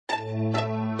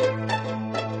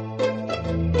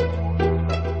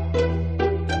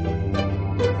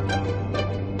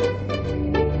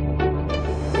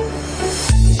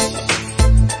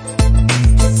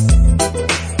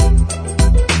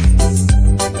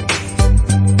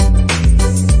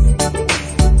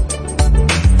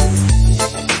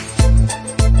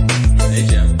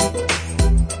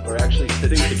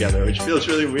Which feels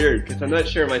really weird because I'm not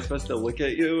sure. Am I supposed to look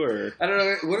at you or? I don't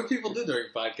know. What do people do during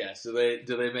podcasts? Do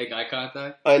they make eye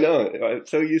contact? I know. I'm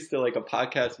so used to like a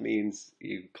podcast means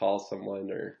you call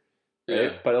someone or right.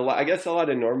 Yeah. But I guess a lot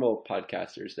of normal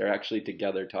podcasters, they're actually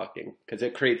together talking because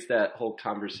it creates that whole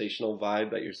conversational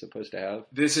vibe that you're supposed to have.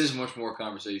 This is much more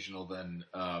conversational than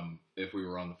if we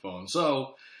were on the phone.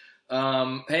 So,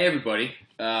 hey everybody,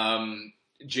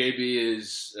 JB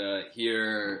is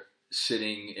here.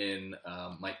 Sitting in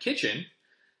my kitchen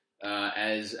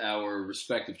as our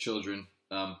respective children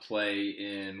play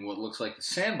in what looks like the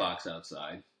sandbox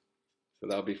outside. So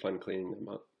that'll be fun cleaning them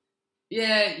up.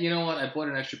 Yeah, you know what? I bought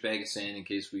an extra bag of sand in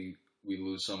case we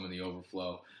lose some in the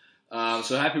overflow.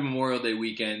 So happy Memorial Day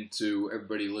weekend to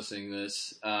everybody listening to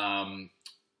this.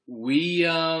 We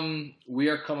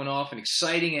are coming off an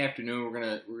exciting afternoon. We're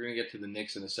gonna get to the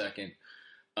Knicks in a second,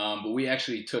 but we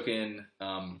actually took in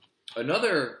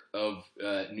another of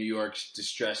New York's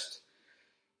distressed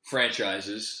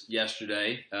franchises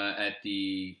yesterday at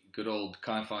the good old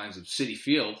confines of Citi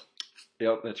Field.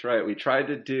 Yep, that's right. We tried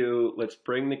to do, let's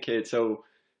bring the kids. So,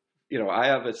 you know, I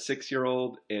have a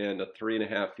 6-year-old and a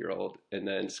 3.5-year-old, and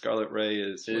then Scarlett Ray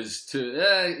is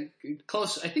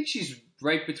close. I think she's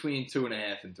right between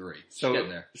 2.5 and 3. She's getting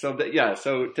there.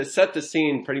 So to set the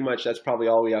scene, pretty much that's probably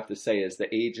all we have to say is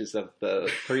the ages of the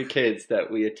 3 kids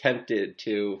that we attempted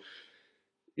to,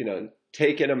 you know,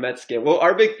 take in a Mets game. Well,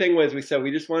 our big thing was we said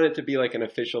we just want it to be like an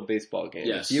official baseball game.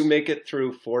 Yes. If you make it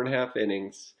through 4.5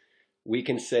 innings, we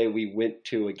can say we went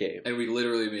to a game. And we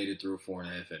literally made it through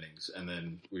 4.5 innings, and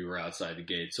then we were outside the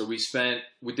gate. So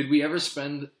did we ever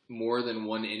spend more than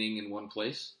 1 inning in one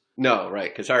place? No, right,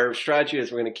 because our strategy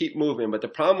is we're going to keep moving. But the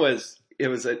problem was it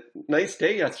was a nice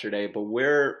day yesterday, but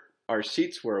where our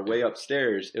seats were way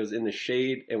upstairs, it was in the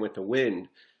shade and with the wind.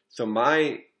 So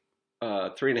my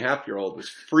 3.5-year-old was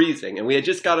freezing, and we had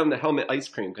just got him the helmet ice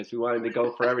cream because we wanted to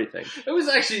go for everything. It was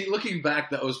actually, looking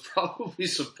back, that was probably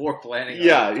some poor planning.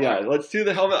 Yeah. Let's do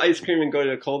the helmet ice cream and go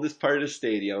to the coldest part of the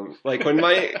stadium. Like when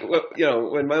my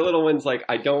little one's like,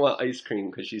 I don't want ice cream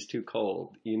because she's too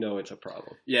cold. You know it's a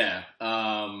problem. Yeah.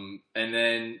 And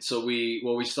then so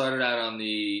we started out on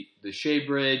the shade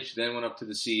bridge, then went up to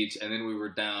the seats, and then we were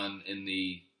down in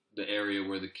the area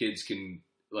where the kids can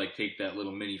like take that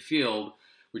little mini field,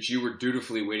 which you were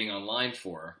dutifully waiting online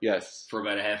for. Yes. For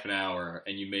about a half an hour,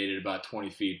 and you made it about 20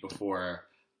 feet before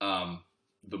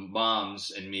the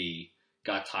moms and me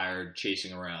got tired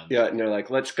chasing around. Yeah, and they're like,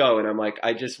 let's go. And I'm like,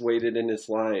 I just waited in this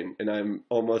line, and I'm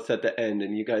almost at the end,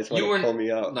 and you guys want to pull me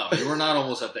out. No, you were not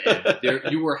almost at the end.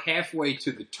 You were halfway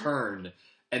to the turn,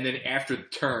 and then after the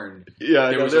turn,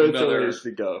 there was another ways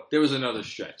to go. There was another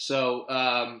stretch. So,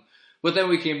 but then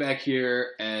we came back here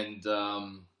and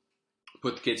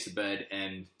put the kids to bed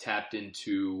and tapped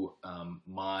into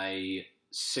my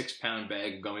 6-pound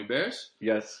bag of gummy bears.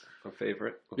 Yes, a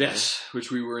favorite. Okay. Yes, which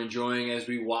we were enjoying as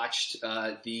we watched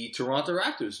the Toronto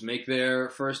Raptors make their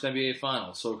first NBA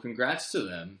Finals. So congrats to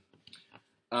them.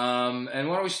 And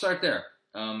why don't we start there?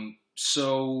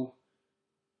 So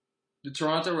the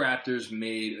Toronto Raptors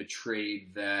made a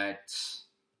trade that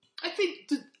I think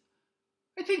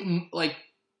like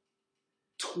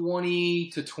 20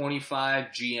 to 25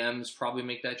 GMs probably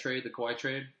make that trade, the Kawhi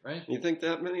trade, right? You think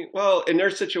that many? Well, in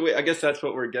their situation, I guess that's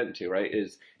what we're getting to, right?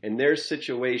 Is in their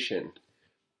situation,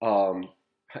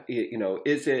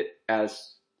 is it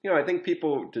as, I think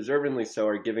people deservingly so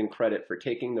are giving credit for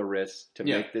taking the risk to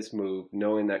make this move,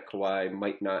 knowing that Kawhi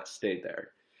might not stay there.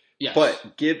 Yes.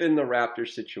 But given the Raptors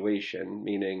situation,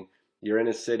 meaning you're in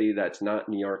a city that's not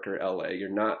New York or LA,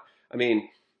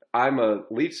 I'm a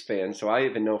Leafs fan, so I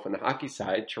even know from the hockey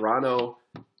side, Toronto,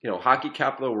 hockey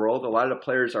capital of the world, a lot of the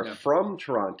players are from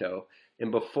Toronto.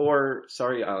 And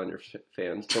sorry Islanders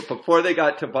fans, but before they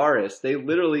got Tavares, they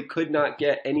literally could not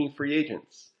get any free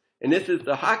agents. And this is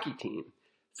the hockey team.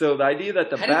 So the idea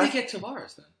that How did they get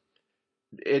Tavares then?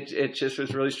 It just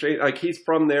was really strange. Like, he's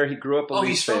from there. He grew up a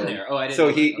Leafs fan. He's from there. Oh, I didn't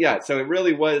know that. So it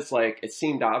really was like, it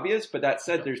seemed obvious, but that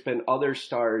said, there's been other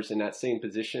stars in that same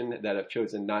position that have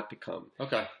chosen not to come.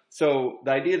 Okay. So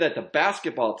the idea that the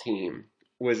basketball team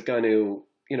was going to,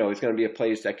 is going to be a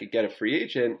place that could get a free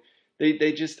agent,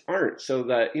 they just aren't. So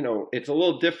that, it's a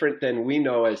little different than we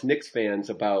know as Knicks fans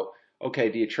about, okay,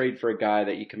 do you trade for a guy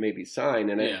that you can maybe sign?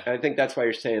 And I think that's why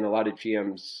you're saying a lot of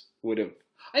GMs would have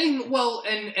I think, well,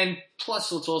 and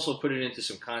plus, let's also put it into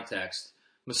some context.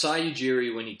 Masai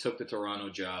Ujiri, when he took the Toronto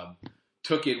job,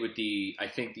 took it with the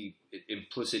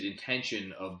implicit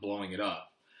intention of blowing it up.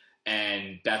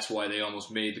 And that's why they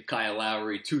almost made the Kyle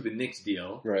Lowry to the Knicks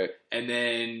deal. Right. And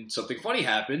then something funny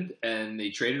happened, and they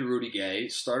traded Rudy Gay,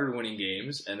 started winning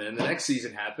games, and then the next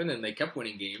season happened, and they kept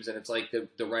winning games, and it's like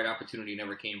the right opportunity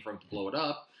never came for him to blow it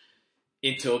up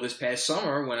until this past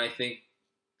summer when I think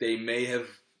they may have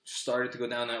started to go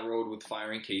down that road with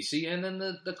firing Casey, and then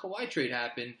the Kawhi trade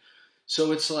happened.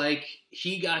 So it's like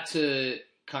he got to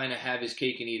kind of have his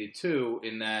cake and eat it too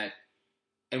in that.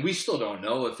 And we still don't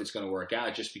know if it's going to work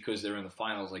out just because they're in the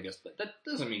finals, I guess. But that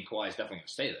doesn't mean Kawhi's definitely going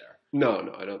to stay there.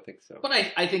 No, I don't think so. But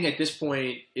I think at this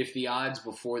point, if the odds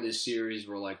before this series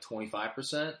were like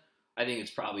 25%, I think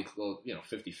it's probably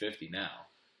 50-50 now.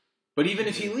 But even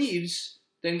if he leaves,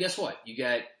 then guess what? You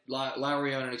got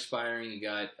Lowry on an expiring. You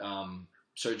got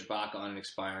Serge Ibaka on an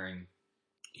expiring.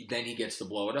 Then he gets to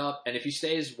blow it up. And if he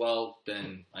stays, well,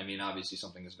 then, I mean, obviously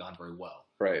something has gone very well.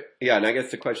 Right. Yeah, and I guess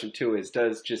the question, too, is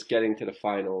does just getting to the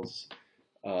finals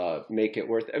make it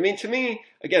worth it? I mean, to me,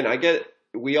 again,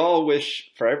 we all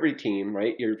wish for every team,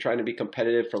 right? You're trying to be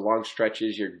competitive for long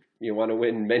stretches. You want to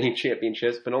win many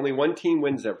championships, but only one team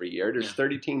wins every year. There's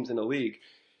 30 teams in the league.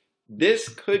 This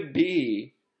could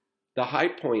be the high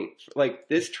point. Like,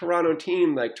 this Toronto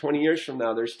team, like 20 years from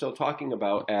now, they're still talking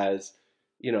about as,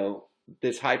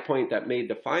 this high point that made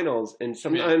the finals. And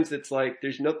sometimes it's like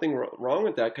there's nothing wrong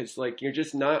with that because like you're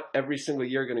just not every single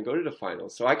year going to go to the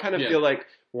finals. So I kind of feel like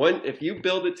if you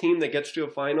build a team that gets to a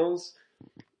finals,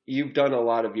 you've done a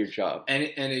lot of your job. And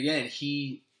again,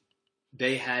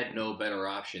 they had no better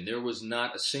option. There was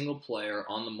not a single player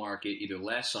on the market either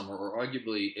last summer or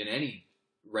arguably in any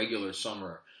regular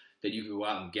summer that you could go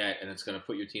out and get, and it's going to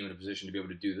put your team in a position to be able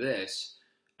to do this.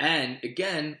 And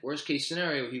again, worst case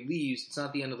scenario, he leaves. It's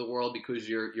not the end of the world because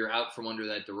you're out from under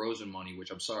that DeRozan money, which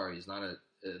I'm sorry is not a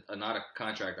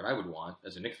contract that I would want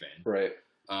as a Knicks fan. Right.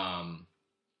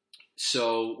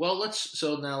 So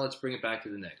now let's bring it back to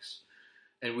the Knicks.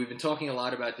 And we've been talking a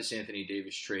lot about this Anthony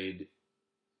Davis trade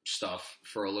stuff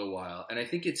for a little while, and I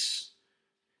think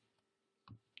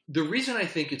the reason I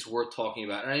think it's worth talking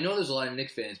about. And I know there's a lot of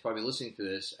Knicks fans probably listening to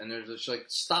this, and they're just like,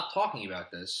 stop talking about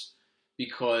this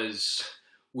because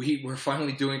we're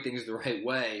finally doing things the right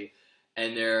way,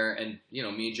 and me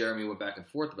and Jeremy went back and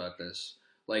forth about this.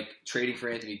 Like trading for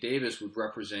Anthony Davis would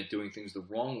represent doing things the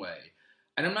wrong way.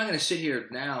 And I'm not going to sit here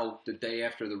now, the day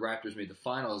after the Raptors made the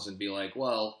finals, and be like,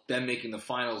 well, them making the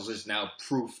finals is now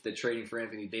proof that trading for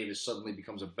Anthony Davis suddenly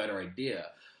becomes a better idea.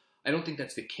 I don't think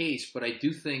that's the case, but I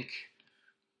do think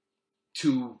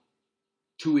to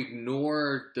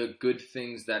ignore the good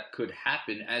things that could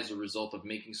happen as a result of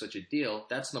making such a deal,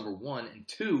 that's number one. And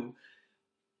two,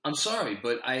 I'm sorry,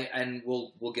 but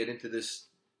we'll get into this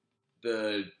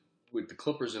with the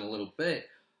Clippers in a little bit.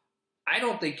 I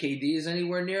don't think KD is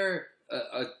anywhere near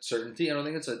a certainty. I don't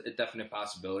think it's a definite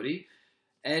possibility.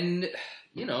 And,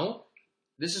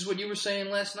 this is what you were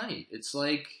saying last night. It's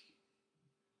like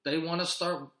they want to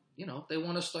start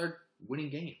winning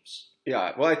games.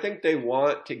 Yeah, well, I think they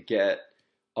want to get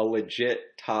a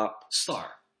legit top star,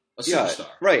 a superstar. Yeah,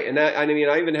 right. And I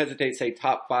even hesitate to say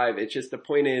top 5. It's just the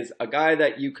point is a guy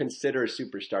that you consider a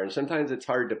superstar. And sometimes it's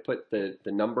hard to put the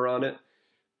number on it,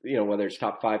 whether it's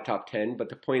top 5, top 10. But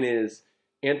the point is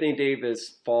Anthony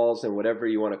Davis falls in whatever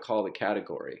you want to call the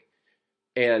category.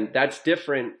 And that's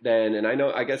different than, and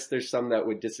I guess there's some that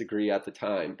would disagree at the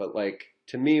time, but like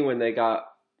to me, when they got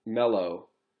Melo,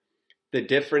 the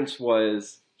difference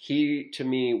was he, to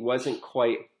me, wasn't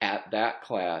quite at that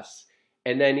class.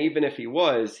 And then even if he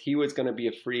was going to be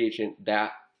a free agent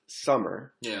that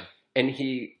summer. Yeah. And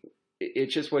it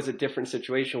just was a different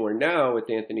situation where now with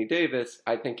Anthony Davis,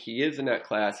 I think he is in that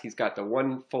class. He's got the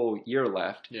one full year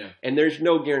left. Yeah. And there's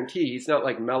no guarantee. He's not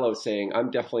like Melo saying,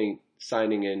 I'm definitely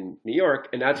signing in New York.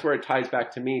 And that's where it ties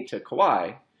back to me to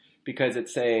Kawhi. Because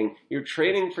it's saying you're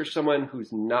trading for someone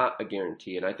who's not a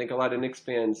guarantee. And I think a lot of Knicks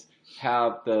fans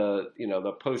have the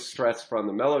post-stress from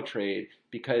the Melo trade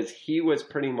because he was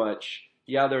pretty much,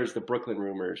 there's the Brooklyn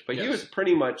rumors, but He was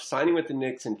pretty much signing with the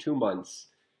Knicks in 2 months.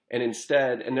 And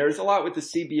instead, and there's a lot with the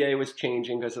CBA was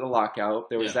changing because of the lockout.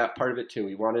 There was that part of it too.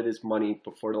 He wanted his money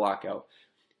before the lockout.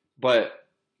 But,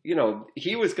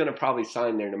 he was going to probably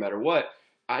sign there no matter what.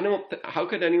 How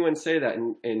could anyone say that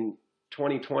in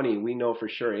 2020, we know for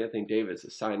sure Anthony Davis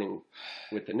is signing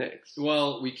with the Knicks.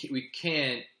 Well, we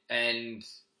can't, and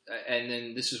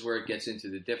then this is where it gets into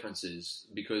the differences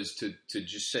because to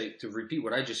repeat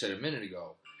what I just said a minute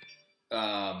ago,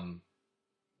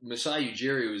 Masai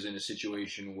Ujiri was in a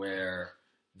situation where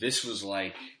this was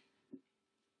like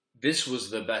this was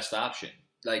the best option.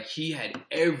 Like, he had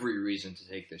every reason to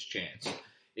take this chance.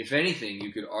 If anything,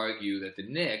 you could argue that the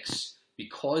Knicks,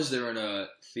 because they're in a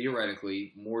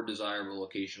theoretically more desirable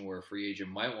location where a free agent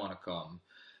might want to come,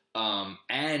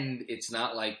 and it's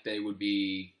not like they would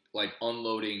be like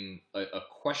unloading a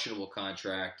questionable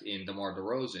contract in DeMar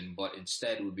DeRozan, but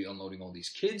instead would be unloading all these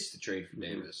kids to trade for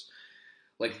Davis.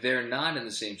 Like, they're not in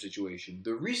the same situation.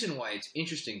 The reason why it's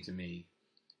interesting to me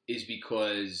is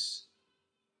because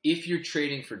if you're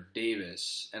trading for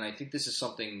Davis, and I think this is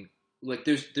something, like,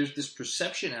 there's this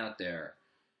perception out there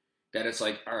that it's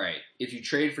like, all right, if you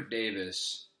trade for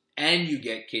Davis and you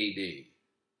get KD,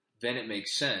 then it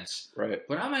makes sense. Right.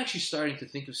 But I'm actually starting to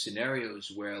think of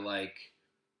scenarios where, like,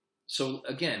 so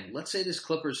again, let's say this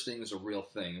Clippers thing is a real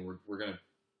thing, and we're going to,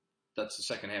 that's the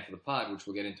second half of the pod, which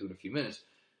we'll get into in a few minutes.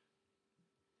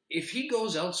 If he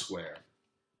goes elsewhere,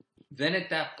 then at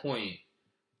that point,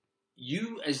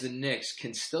 you as the Knicks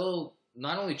can still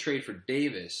not only trade for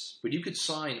Davis, but you could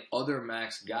sign other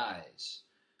max guys.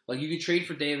 Like, you could trade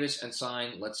for Davis and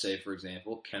sign, let's say, for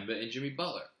example, Kemba and Jimmy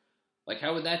Butler. Like,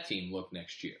 how would that team look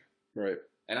next year? Right.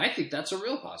 And I think that's a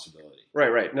real possibility.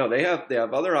 Right. No, they have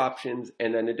other options,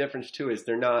 and then the difference too is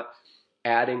they're not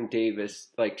adding Davis.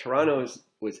 Like, Toronto's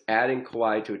was adding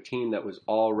Kawhi to a team that was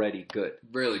already good.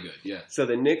 Really good, yeah. So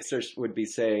the Knicks would be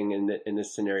saying in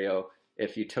this scenario,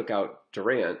 if you took out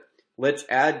Durant, let's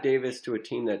add Davis to a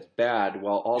team that's bad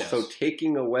while also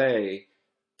taking away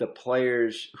the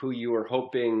players who you were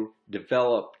hoping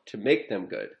develop to make them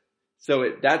good.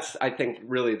 So that's, I think,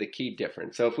 really the key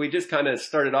difference. So if we just kind of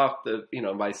started off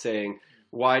by saying,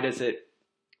 why is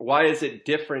it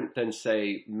different than,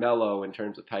 say, Melo in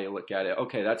terms of how you look at it?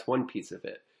 Okay, that's one piece of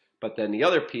it. But then the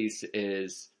other piece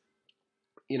is,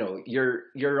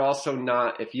 you're also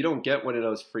not, if you don't get one of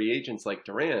those free agents like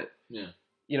Durant,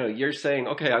 you're saying,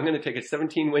 okay, I'm going to take a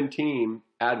 17-win team,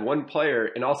 add one player,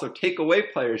 and also take away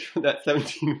players from that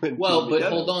 17-win team. Well, but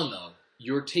hold on, though.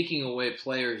 You're taking away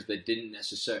players that didn't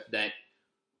necessarily, that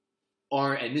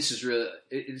are, and this is really,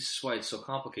 this is why it's so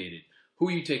complicated. Who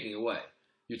are you taking away?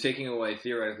 You're taking away,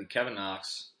 theoretically, Kevin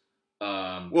Knox.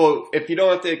 Well, if you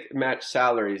don't have to match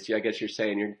salaries, I guess you're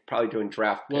saying you're probably doing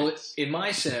draft picks. Well, in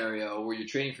my scenario, where you're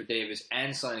trading for Davis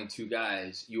and signing two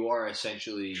guys, you are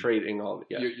essentially trading all.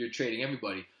 Yeah. You're trading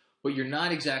everybody, but you're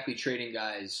not exactly trading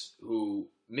guys who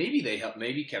maybe they help.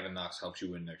 Maybe Kevin Knox helps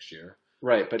you win next year.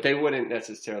 Right, but they wouldn't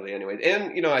necessarily anyway.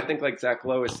 And, I think like Zach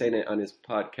Lowe was saying it on his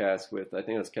podcast with, I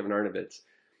think it was Kevin Arnovitz,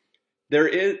 there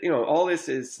is, all this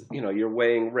is, you're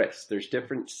weighing risks. There's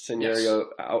different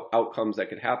scenario outcomes that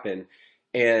could happen.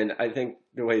 And I think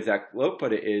the way Zach Lowe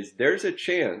put it is there's a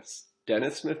chance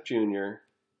Dennis Smith Jr.,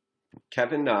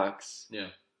 Kevin Knox,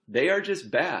 they are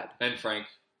just bad. And Frank.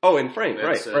 Oh, and Frank,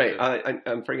 right.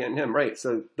 I'm forgetting him, right.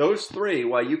 So those three,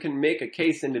 while you can make a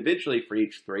case individually for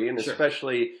each three, and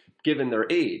especially given their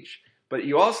age, but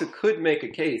you also could make a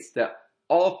case that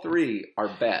all three are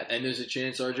bad. And there's a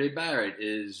chance R.J. Barrett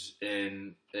is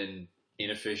an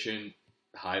inefficient,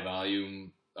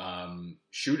 high-volume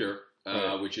shooter,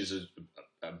 which is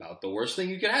about the worst thing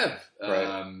you could have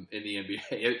in the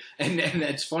NBA. And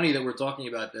it's funny that we're talking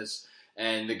about this,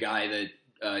 and the guy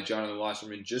that Jonathan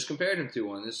Wasserman just compared him to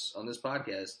on this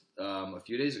podcast a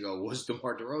few days ago was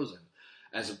DeMar DeRozan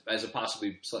as a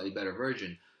possibly slightly better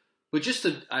version. But just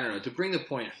to bring the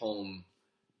point home,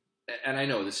 and I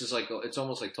know this is like, it's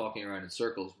almost like talking around in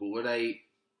circles, but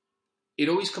it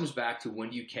always comes back to when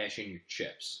do you cash in your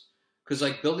chips? Because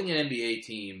like building an NBA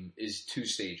team is two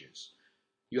stages.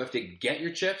 You have to get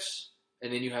your chips,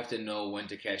 and then you have to know when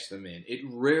to cash them in. It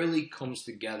rarely comes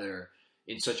together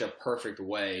in such a perfect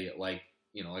way, like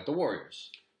the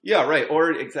Warriors. Yeah, right.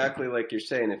 Or exactly like you're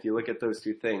saying, if you look at those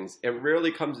two things, it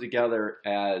rarely comes together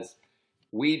as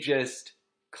we just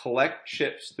collect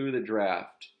chips through the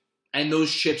draft. And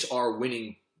those chips are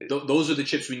winning. Those are the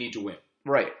chips we need to win.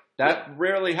 Right. That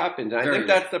rarely happens. And I think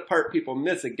that's the part people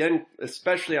miss, again,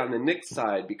 especially on the Knicks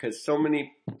side, because so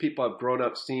many people have grown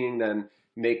up seeing them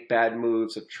make bad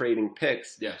moves of trading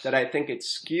picks that I think it's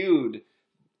skewed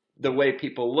the way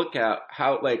people look at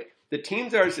how, like, the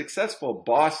teams that are successful,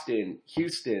 Boston,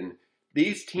 Houston,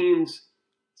 these teams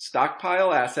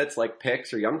stockpile assets like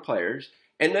picks or young players,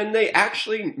 and then they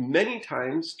actually many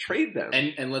times trade them.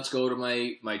 And let's go to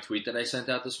my tweet that I sent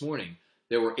out this morning.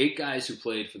 There were 8 guys who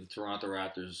played for the Toronto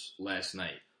Raptors last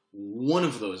night. One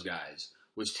of those guys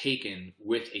was taken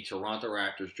with a Toronto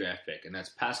Raptors draft pick, and that's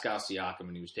Pascal Siakam,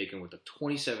 and he was taken with the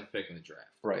 27th pick in the draft.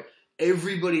 Right.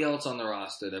 Everybody else on the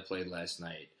roster that played last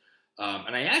night,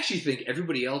 and I actually think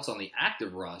everybody else on the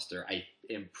active roster, I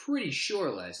am pretty sure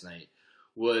last night,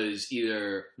 was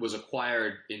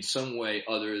acquired in some way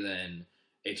other than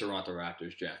a Toronto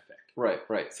Raptors draft pick.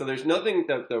 Right. So there's nothing,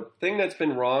 the thing that's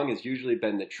been wrong has usually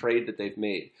been the trade that they've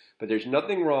made. But there's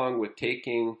nothing wrong with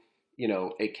taking,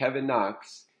 a Kevin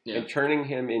Knox and turning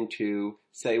him into,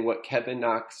 say, what Kevin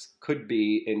Knox could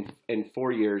be in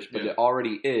 4 years, but it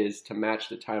already is to match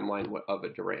the timeline of a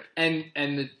Durant. And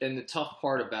the tough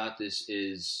part about this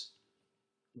is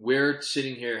we're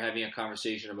sitting here having a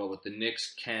conversation about what the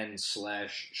Knicks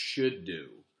can/should do.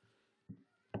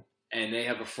 And they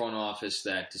have a front office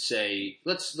that to say,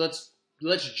 let's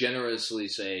generously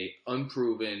say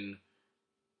unproven,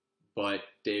 but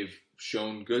they've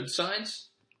shown good signs.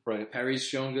 Right. Perry's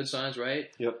shown good signs, right?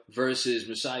 Yep. Versus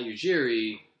Masai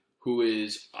Ujiri, who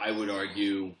is, I would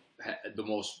argue, the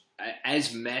most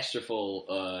as masterful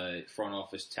front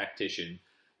office tactician.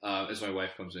 As my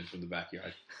wife comes in from the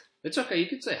backyard, it's okay. You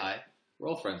can say hi. We're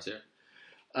all friends here.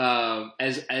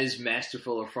 As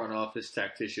masterful a front office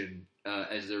tactician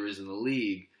as there is in the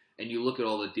league, and you look at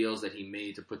all the deals that he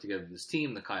made to put together this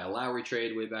team, the Kyle Lowry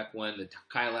trade way back when, the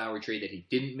Kyle Lowry trade that he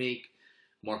didn't make,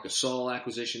 Marc Gasol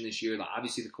acquisition this year,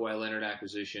 obviously the Kawhi Leonard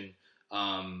acquisition.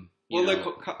 The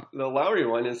Lowry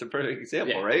one is a perfect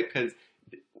example, right? Because,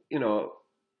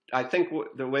 I think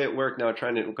the way it worked now,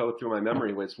 trying to go through my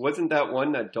memory, wasn't that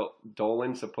one that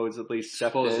Dolan supposedly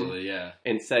stepped in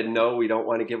and said, no, we don't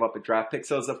want to give up a draft pick.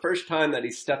 So it was the first time that he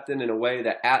stepped in a way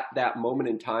that at that moment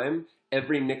in time,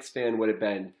 every Knicks fan would have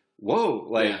been,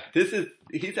 whoa,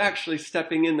 he's actually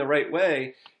stepping in the right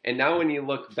way. And now when you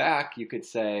look back, you could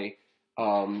say,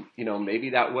 maybe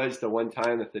that was the one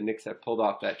time that the Knicks had pulled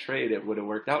off that trade, it would have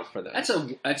worked out for them. It's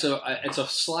a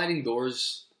sliding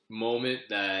doors moment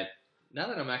that, now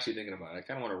that I'm actually thinking about it, I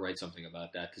kind of want to write something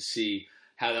about that to see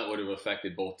how that would have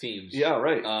affected both teams. Yeah,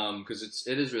 right. Because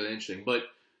it is really interesting. But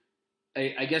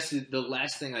I guess the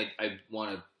last thing I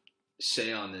want to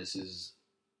say on this is,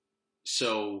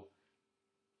 so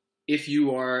if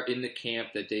you are in the camp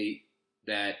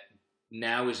that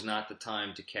now is not the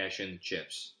time to cash in the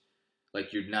chips,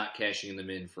 like you're not cashing them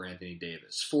in for Anthony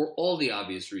Davis for all the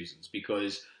obvious reasons,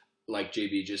 because like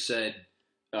JB just said,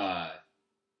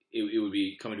 it would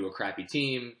be coming to a crappy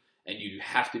team, and you'd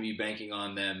have to be banking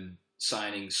on them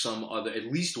signing at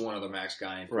least one other max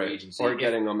guy in free agency. Or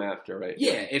getting them after, right?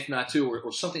 Yeah, if not two,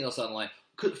 or something else on the line.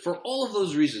 For all of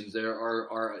those reasons,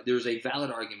 there's a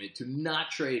valid argument to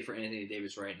not trade for Anthony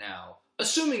Davis right now,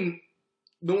 assuming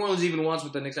New Orleans even wants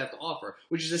what the Knicks have to offer,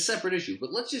 which is a separate issue.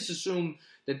 But let's just assume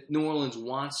that New Orleans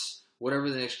wants whatever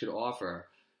the Knicks could offer.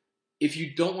 If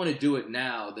you don't want to do it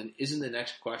now, then isn't the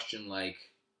next question like,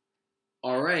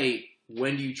 all right,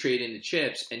 when do you trade in the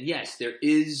chips? And yes, there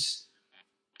is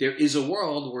a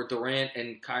world where Durant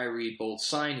and Kyrie both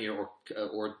sign here,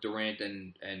 or Durant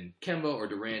and Kemba, or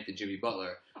Durant and Jimmy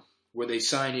Butler, where they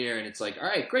sign here, and it's like, all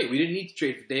right, great, we didn't need to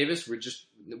trade for Davis,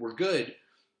 we're good.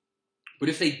 But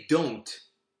if they don't,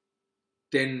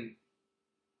 then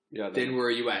where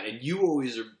are you at? And you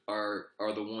always are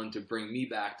the one to bring me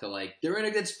back to, like, they're in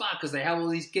a good spot because they have all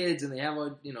these kids, and they have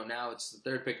now it's the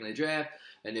third pick in the draft,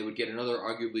 and they would get another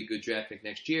arguably good draft pick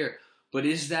next year. But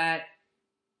is that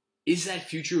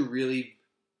future really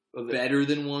better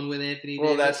than one with Anthony Davis?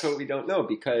 Well, that's what we don't know,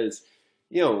 because,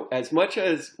 as much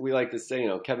as we like to say,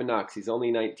 Kevin Knox, he's only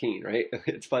 19, right?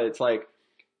 It's like,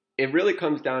 it really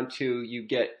comes down to, you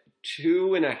get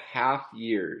 2.5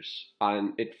 years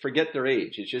on it. Forget their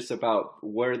age. It's just about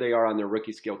where they are on their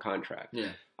rookie scale contract. Yeah.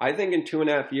 I think in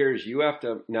 2.5 years, you have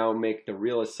to now make the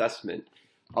real assessment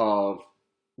of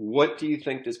what do you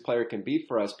think this player can be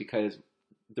for us? Because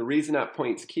the reason that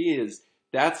point's key is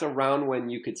that's around when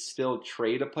you could still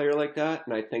trade a player like that,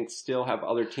 and I think still have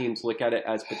other teams look at it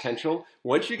as potential.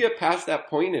 Once you get past that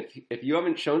point, if you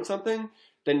haven't shown something,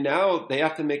 then now they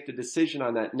have to make the decision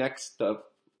on that next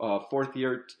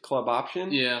fourth-year club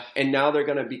option. Yeah. And now they're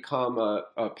going to become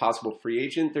a possible free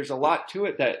agent. There's a lot to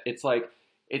it that it's like,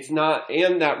 it's not,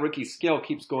 and that rookie scale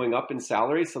keeps going up in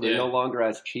salary, so they're no longer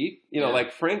as cheap.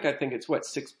 Like Frank, I think it's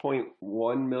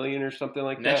 $6.1 million or something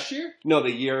like that. Next year? No,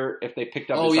 the year if they picked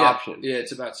up his option. Yeah,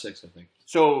 it's about 6, I think.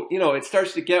 So, it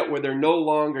starts to get where they're no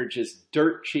longer just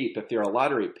dirt cheap if they're a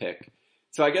lottery pick.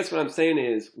 So I guess what I'm saying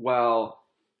is, while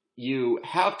you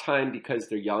have time because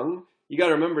they're young, you got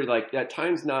to remember, like, that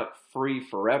time's not free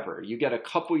forever. You get a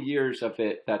couple years of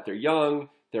it that they're young,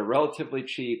 they're relatively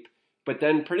cheap, but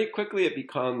then pretty quickly it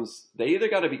becomes, they either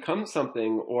got to become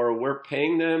something or we're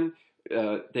paying them.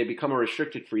 They become a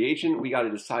restricted free agent. We got to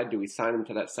decide, do we sign them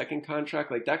to that second contract?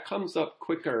 Like, that comes up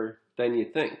quicker than you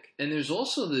think. And there's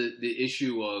also the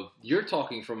issue of, you're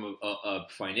talking from a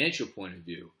financial point of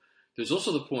view. There's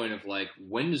also the point of, like,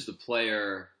 when does the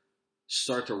player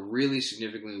start to really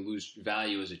significantly lose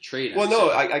value as a trade. Well,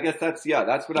 no, I guess that's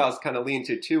what I was kind of leaning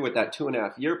to too with that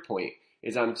 2.5 year point.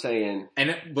 Is I'm saying,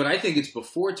 but I think it's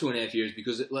before 2.5 years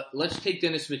because let's take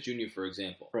Dennis Smith Jr. for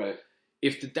example. Right.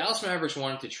 If the Dallas Mavericks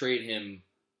wanted to trade him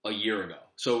a year ago,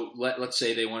 so let's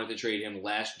say they wanted to trade him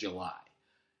last July,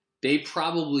 they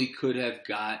probably could have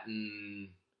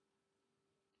gotten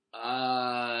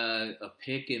a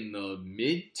pick in the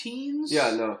mid-teens.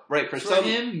 Yeah, no, right. For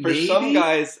maybe? some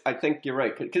guys, I think you're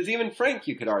right. Because even Frank,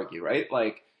 you could argue, right?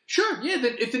 Like, sure, yeah.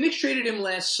 If the Knicks traded him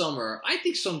last summer, I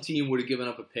think some team would have given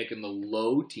up a pick in the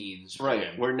low teens for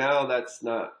him. Where now that's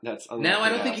unlikely. Now I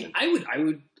don't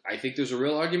think I think there's a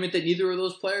real argument that neither of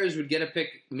those players would get a pick,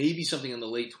 maybe something in the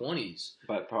late 20s.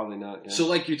 But probably not. Yeah. So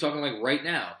like you're talking like right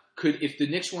now, if the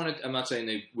Knicks wanted, I'm not saying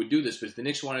they would do this, but if the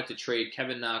Knicks wanted to trade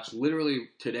Kevin Knox literally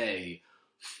today,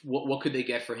 what could they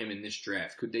get for him in this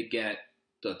draft? Could they get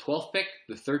the 12th pick,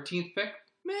 the 13th pick?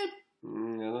 Man,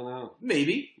 I don't know.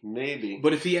 Maybe.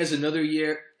 But if he has another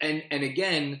year, and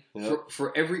again,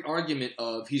 for every argument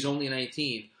of he's only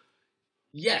 19,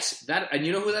 yes, and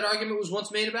you know who that argument was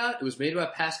once made about? It was made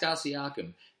about Pascal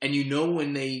Siakam. And you know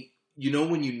when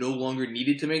you no longer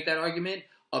needed to make that argument?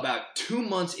 About 2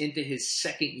 months into his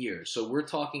second year. So we're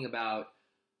talking about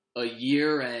a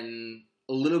year and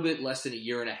a little bit less than a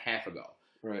year and a half ago.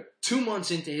 Right. 2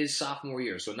 months into his sophomore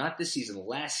year. So not this season,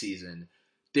 last season,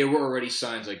 there were already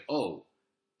signs like, oh,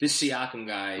 this Siakam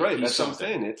guy. Right, that's what I'm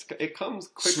saying. It comes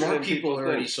quicker. Smart people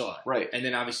already saw it. Right. And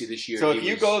then obviously this year. So if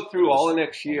you go through all of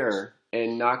next year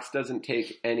and Knox doesn't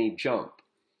take any jump,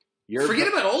 forget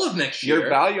about all of next year. Your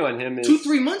value on him is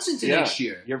 2-3 months into next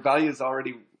year. Your value is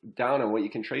already down on what you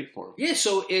can trade for him. Yeah,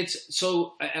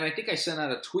 and I think I sent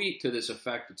out a tweet to this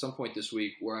effect at some point this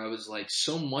week where I was like,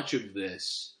 so much of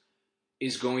this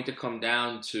is going to come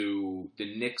down to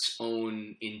the Knicks'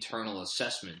 own internal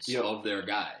assessments of their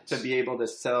guys. To be able to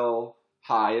sell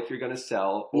high if you're going to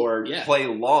sell or play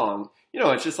long.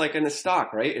 It's just like in the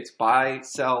stock, right? It's buy,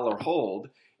 sell, or hold.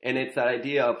 And it's that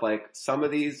idea of like some of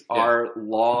these are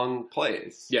long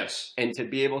plays. Yes. And to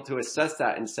be able to assess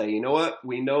that and say, you know what?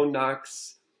 We know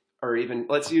Knox, or even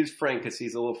let's use Frank because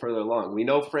he's a little further along. We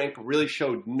know Frank really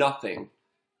showed nothing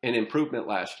in improvement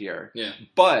last year. Yeah.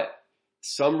 But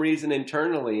some reason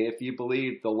internally, if you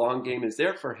believe the long game is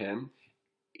there for him,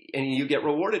 and you get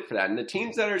rewarded for that. And the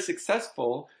teams that are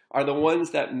successful are the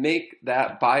ones that make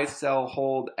that buy, sell,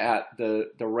 hold at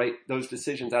the right, those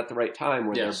decisions at the right time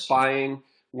where they're buying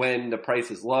when the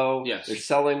price is low, they're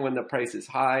selling when the price is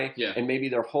high, and maybe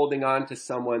they're holding on to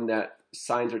someone that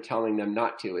signs are telling them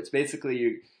not to. It's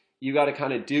basically you got to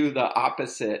kind of do the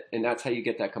opposite, and that's how you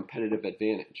get that competitive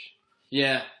advantage.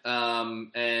 Yeah,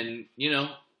 and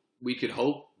we could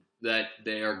hope that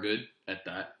they are good at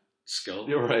that skill.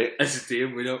 You're right. As a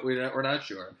team, we're not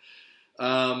sure.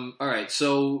 All right,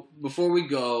 so before we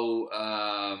go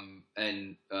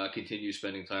and continue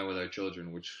spending time with our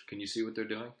children, which can you see what they're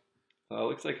doing?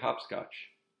 Looks like hopscotch.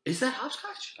 Is that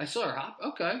hopscotch? I saw her hop.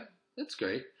 Okay, that's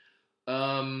great.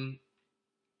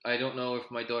 I don't know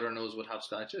if my daughter knows what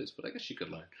hopscotch is, but I guess she could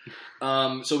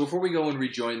learn. So before we go and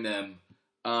rejoin them,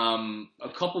 a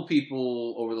couple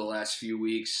people over the last few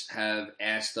weeks have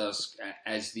asked us,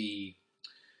 as the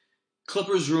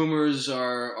Clippers rumors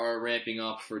are ramping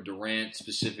up for Durant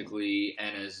specifically,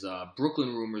 and as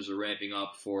Brooklyn rumors are ramping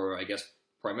up for, I guess,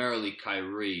 primarily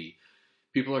Kyrie,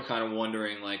 people are kind of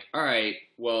wondering, like, all right,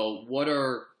 well, what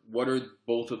are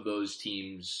both of those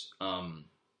teams'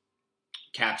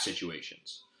 cap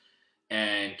situations?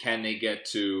 And can they get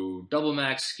to double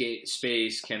max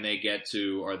space? Can they get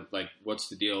to, or like, what's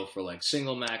the deal for like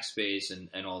single max space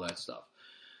and all that stuff?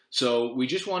 So we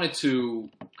just wanted to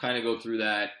kind of go through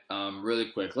that really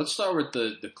quick. Let's start with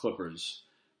the Clippers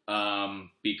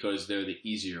because they're the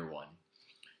easier one.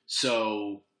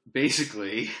 So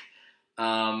basically,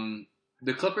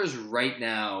 the Clippers right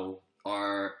now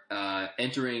are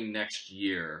entering next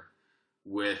year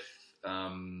with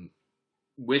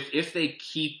if they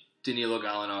keep Danilo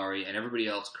Gallinari and everybody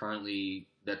else currently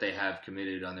that they have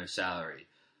committed on their salary,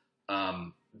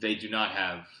 they do not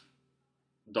have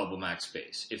double max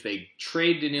space. If they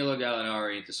trade Danilo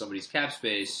Gallinari into somebody's cap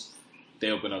space, they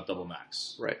open up double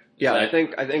max. Right. Yeah, I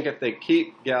think if they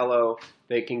keep Gallo,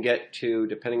 they can get to,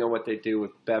 depending on what they do with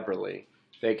Beverly,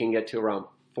 they can get to around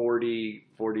 40,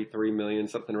 43 million,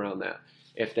 something around that.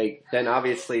 If they, then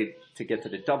obviously to get to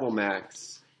the double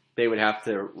max, they would have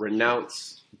to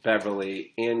renounce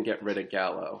Beverly and get rid of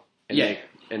Gallo, and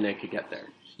they could get there.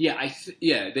 Yeah,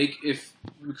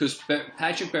 because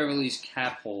Patrick Beverly's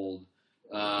cap hold,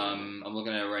 I'm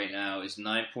looking at it right now, is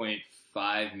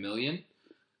 $9.5 million.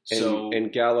 So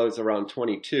and Gallo's around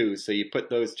 22. So you put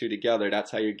those two together,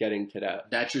 that's how you're getting to that.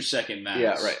 that's your second max.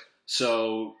 Yeah, right.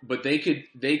 So, but they could.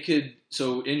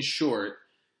 So in short,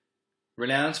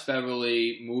 renounce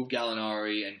Beverly, move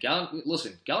Gallinari, and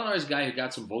listen, Gallinari's a guy who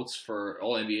got some votes for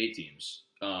all NBA teams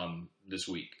this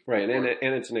week. Right, and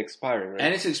it's an expiring, right?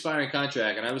 And it's an expiring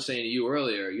contract. And I was saying to you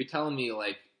earlier, you're telling me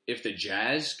like if the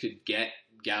Jazz could get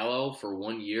Gallo for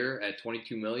 1 year at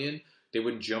 $22 million, they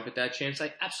wouldn't jump at that chance.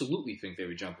 I absolutely think they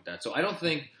would jump at that. So I don't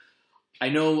think. I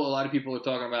know a lot of people are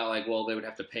talking about like, well, they would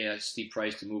have to pay a steep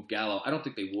price to move Gallo. I don't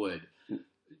think they would.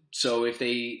 So if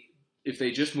they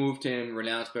just moved him,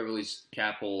 renounce Beverly's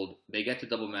cap hold, they get to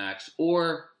double max,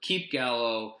 or keep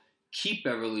Gallo, keep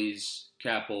Beverly's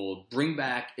cap hold, bring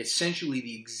back essentially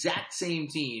the exact same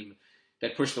team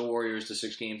that pushed the Warriors to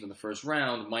 6 games in the first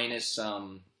round, minus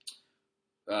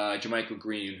Jermichael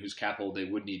Green, whose cap hold they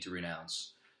would need to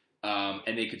renounce,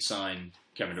 and they could sign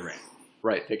Kevin Durant.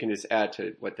 Right, they can just add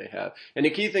to what they have. And the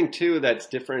key thing, too, that's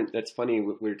different, that's funny,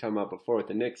 we were talking about before with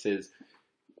the Knicks, is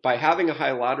by having a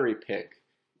high lottery pick,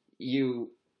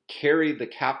 you carry the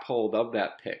cap hold of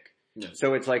that pick. Yeah.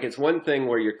 So it's like, it's one thing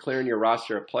where you're clearing your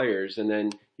roster of players, and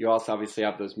then you also obviously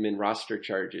have those min roster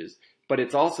charges. But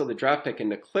it's also the draft pick,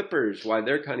 and the Clippers, why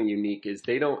they're kind of unique, is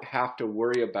they don't have to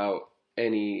worry about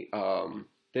any,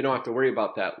 they don't have to worry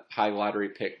about that high lottery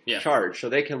pick charge. So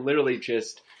they can literally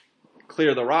just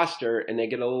clear the roster, and they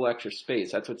get a little extra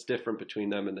space. That's what's different between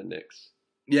them and the Knicks.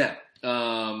 Yeah,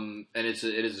 and it is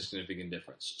a significant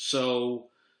difference. So,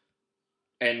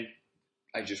 and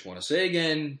I just want to say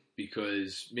again,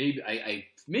 because maybe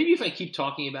if I keep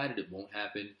talking about it, it won't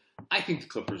happen. I think the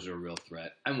Clippers are a real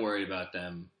threat. I'm worried about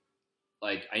them.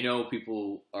 Like, I know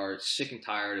people are sick and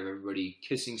tired of everybody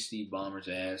kissing Steve Ballmer's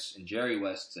ass and Jerry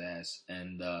West's ass,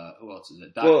 and who else is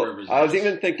it? Doc Rivers' I was ass.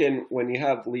 even thinking when you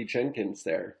have Lee Jenkins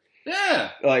there. Yeah.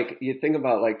 Like, you think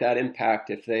about, like, that impact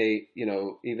if they,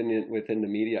 even within the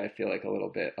media, I feel like a little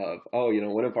bit of,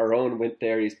 one of our own went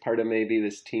there. He's part of maybe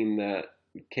this team that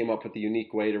came up with a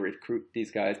unique way to recruit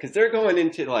these guys. Because they're going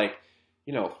into, like,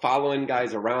 following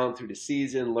guys around through the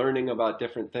season, learning about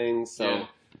different things. So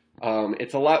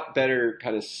it's a lot better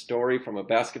kind of story from a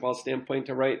basketball standpoint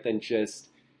to write than just,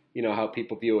 how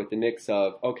people view it with the Knicks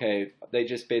of, okay, they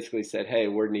just basically said, hey,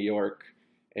 we're New York.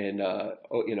 And,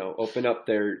 open up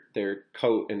their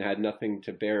coat and had nothing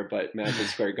to bear but Madison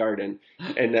Square Garden.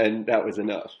 And then that was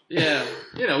enough. Yeah.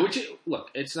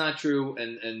 Look, it's not true.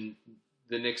 And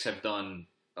the Knicks have done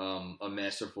a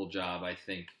masterful job, I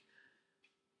think,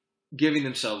 giving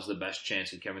themselves the best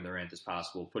chance at Kevin Durant as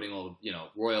possible, putting all the,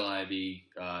 Royal Ivy,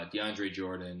 DeAndre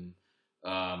Jordan,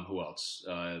 who else?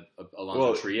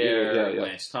 Alonzo Trier,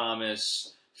 Lance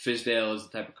Thomas. Fizdale is the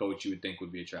type of coach you would think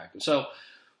would be attractive. So,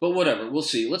 but whatever, we'll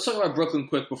see. Let's talk about Brooklyn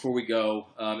quick before we go.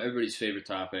 Everybody's favorite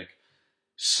topic.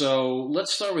 So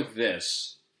let's start with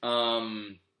this.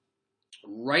 Right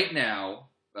now,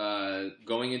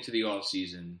 going into the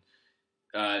offseason,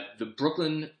 the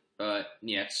Brooklyn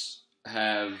Nets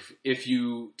have, if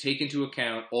you take into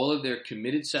account all of their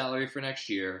committed salary for next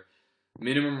year,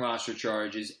 minimum roster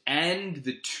charges, and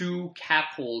the 2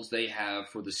 cap holds they have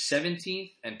for the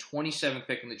 17th and 27th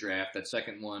pick in the draft, that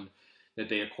second one that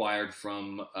they acquired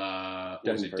from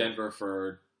Denver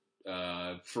for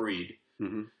Fareed.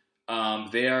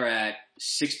 Mm-hmm. They are at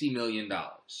 $60 million,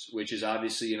 which is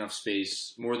obviously enough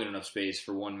space, more than enough space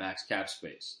for one max cap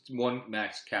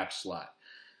slot.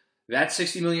 That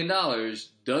 $60 million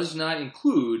does not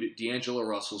include D'Angelo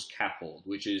Russell's cap hold,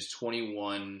 which is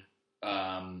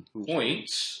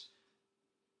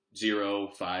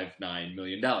 $21.059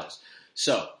 million.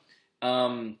 So,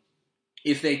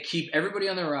 if they keep everybody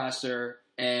on their roster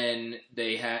and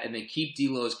they keep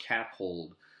D'Lo's cap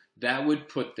hold, that would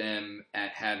put them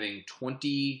at having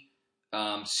 $27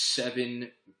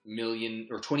 million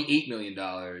or $28 million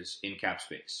in cap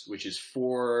space, which is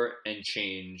 4 and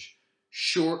change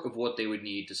short of what they would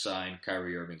need to sign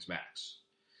Kyrie Irving's max.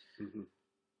 Mm-hmm.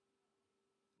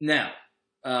 Now,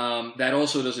 that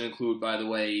also doesn't include, by the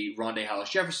way, Rondae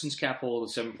Hollis-Jefferson's cap hold of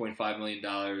 $7.5 million.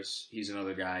 He's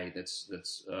another guy that's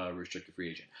a restricted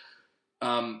free agent.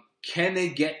 Can they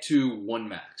get to one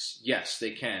max? Yes,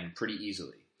 they can pretty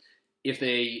easily. If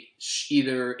they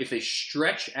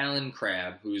stretch Alan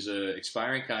Crabb, who's an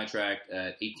expiring contract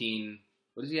at 18,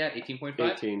 what is he at? 18.5?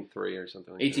 18.3 or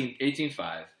something like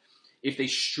 18.5. If they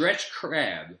stretch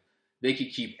Crabb, they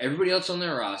could keep everybody else on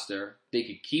their roster. They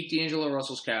could keep D'Angelo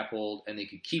Russell's cap hold, and they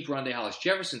could keep Rondae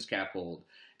Hollis-Jefferson's cap hold,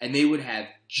 and they would have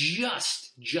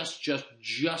just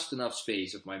enough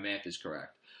space, if my math is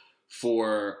correct,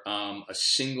 for a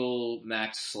single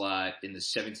max slot in the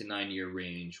 7 to 9 year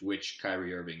range, which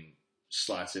Kyrie Irving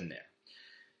slots in there.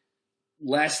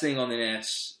 last thing on the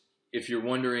Nets, if you're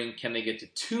wondering, can they get to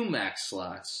 2 max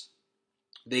slots?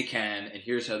 They can, and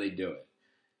here's how they do it.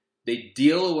 They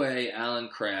deal away Alan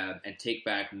Crabb and take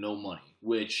back no money,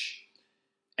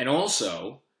 and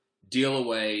also deal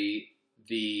away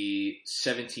the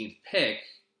 17th pick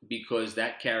because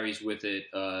that carries with it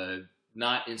a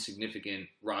not insignificant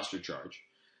roster charge.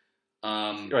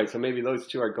 Right, so maybe those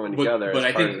two are going together. But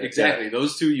I think, exactly,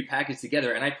 those two you package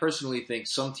together, and I personally think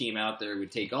some team out there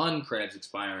would take on Crabb's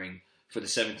expiring for the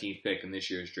 17th pick in this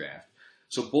year's draft.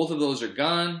 So both of those are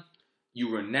gone.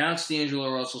 You renounce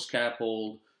D'Angelo Russell's cap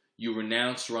hold. You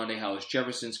renounce Rondae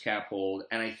Hollis-Jefferson's cap hold.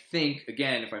 And I think,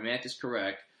 again, if my math is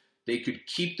correct, they could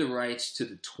keep the rights to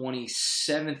the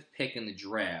 27th pick in the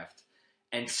draft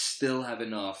and still have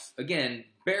enough, again,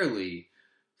 barely,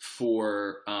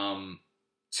 for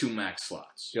 2 max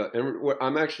slots. Yeah, and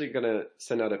I'm actually going to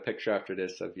send out a picture after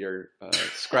this of your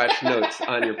scratch notes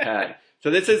on your pad. So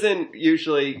this isn't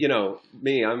usually,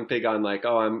 me. I'm big on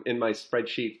I'm in my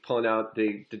spreadsheet pulling out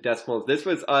the decimals. This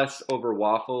was us over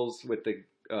waffles with the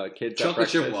kids at Chocolate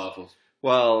chip breakfast. waffles.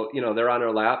 Well, they're on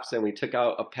our laps, and we took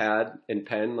out a pad and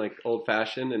pen, like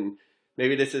old-fashioned, and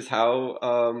maybe this is how,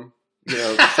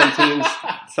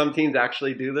 some teams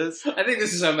actually do this. I think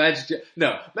this is how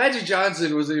Magic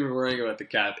Johnson wasn't even worrying about the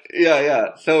cap.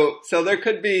 Yeah. So there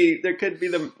could be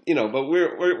the,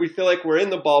 but we feel like we're in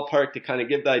the ballpark to kind of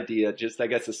give the idea. Just, I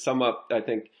guess, to sum up, I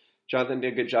think Jonathan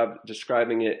did a good job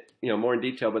describing it, more in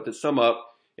detail. But to sum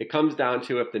up, it comes down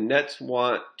to if the Nets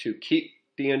want to keep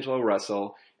D'Angelo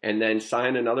Russell and then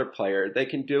sign another player, they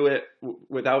can do it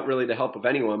without really the help of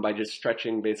anyone by just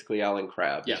stretching basically Alan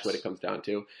Crabb. Yes. That's what it comes down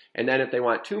to. And then if they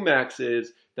want 2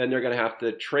 maxes, then they're going to have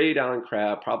to trade Alan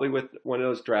Crabb, probably with one of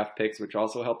those draft picks, which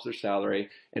also helps their salary,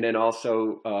 and then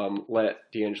also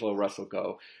let D'Angelo Russell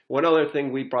go. One other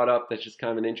thing we brought up that's just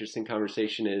kind of an interesting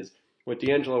conversation is with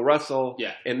D'Angelo Russell,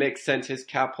 It makes sense. His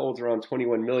cap hold's around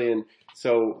 $21 million.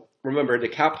 So remember, the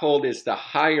cap hold is the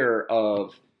higher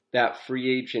of that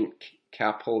free agent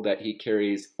cap hold that he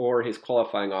carries or his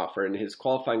qualifying offer, and his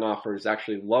qualifying offer is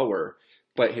actually lower,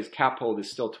 but his cap hold is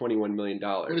still $21 million.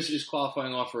 What is his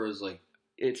qualifying offer is like?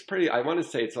 It's pretty, I want to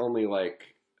say it's only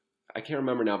I can't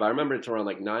remember now, but I remember it's around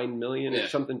 $9 million or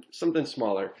something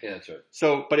smaller. Yeah, that's right.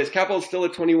 So, but his cap hold is still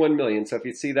at $21 million. So if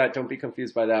you see that, don't be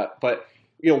confused by that. But,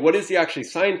 what is he actually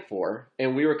signed for?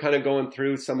 And we were kind of going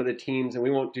through some of the teams, and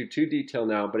we won't do too detailed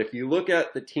now, but if you look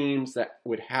at the teams that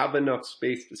would have enough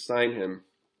space to sign him,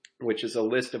 which is a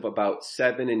list of about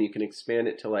 7, and you can expand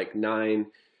it to 9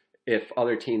 if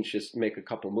other teams just make a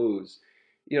couple moves.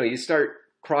 You start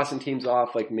crossing teams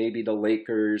off, like maybe the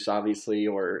Lakers, obviously,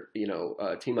 or,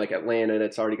 a team like Atlanta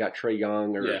that's already got Trae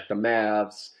Young, or the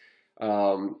Mavs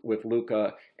with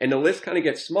Luka. And the list kind of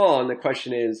gets small, and the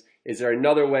question is there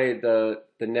another way the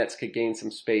Nets could gain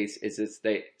some space? Is this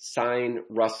they sign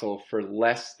Russell for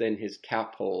less than his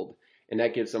cap hold, and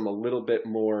that gives them a little bit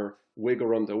more wiggle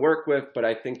room to work with, but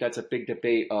I think that's a big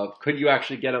debate of could you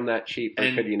actually get them that cheap or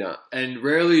could you not? And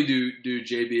rarely do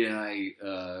JB and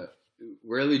I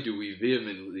rarely do we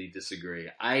vehemently disagree.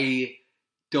 I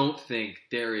don't think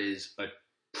there is a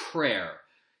prayer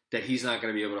that he's not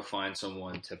going to be able to find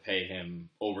someone to pay him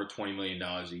over $20 million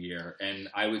a year. And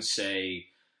I would say,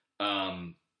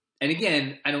 and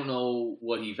again, I don't know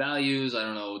what he values. I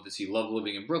don't know, does he love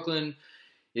living in Brooklyn?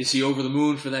 Is he over the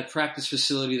moon for that practice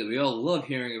facility that we all love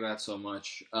hearing about so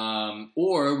much?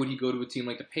 Or would he go to a team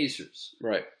like the Pacers?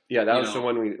 Right. Yeah, that was the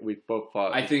one we both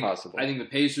thought was possible. I think the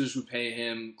Pacers would pay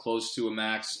him close to a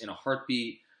max in a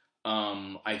heartbeat.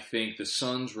 I think the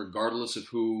Suns, regardless of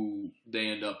who they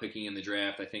end up picking in the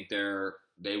draft, I think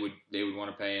they would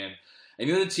want to pay him. And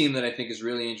the other team that I think is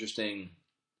really interesting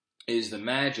is the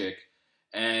Magic,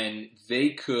 and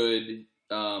they could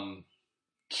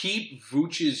keep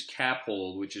Vooch's cap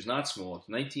hold, which is not small, it's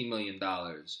 $19 million,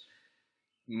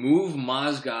 move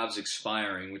Mozgov's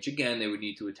expiring, which again they would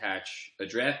need to attach a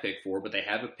draft pick for, but they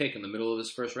have a pick in the middle of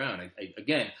this first round.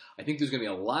 I think there's going to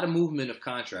be a lot of movement of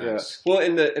contracts. Yeah. Well,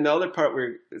 in the other part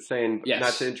we're saying, yes,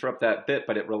 not to interrupt that bit,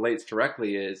 but it relates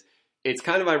directly, is it's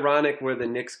kind of ironic where the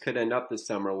Knicks could end up this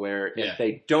summer, where if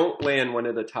they don't land one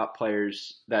of the top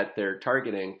players that they're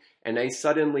targeting, and they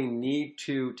suddenly need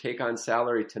to take on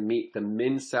salary to meet the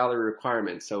min salary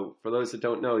requirements. So for those that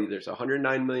don't know, there's a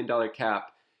 $109 million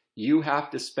cap. You have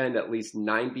to spend at least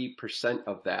 90%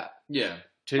 of that. Yeah.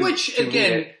 Which,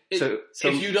 again,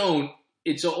 if you don't,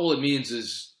 all it means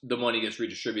is the money gets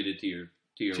redistributed to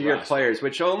your players,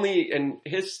 which only in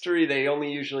history they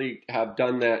only usually have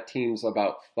done that teams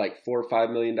about $4 or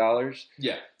 $5 million.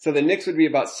 Yeah. So the Knicks would be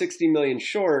about $60 million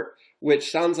short,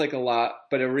 which sounds like a lot,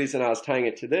 but a reason I was tying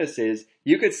it to this is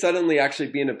you could suddenly actually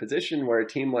be in a position where a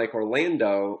team like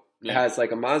Orlando has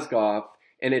like a Mozgov,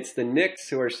 and it's the Knicks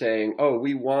who are saying, oh,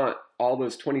 we want all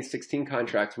those 2016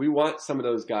 contracts. We want some of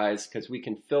those guys because we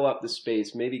can fill up the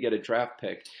space, maybe get a draft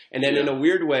pick. And then in a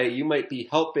weird way, you might be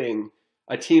helping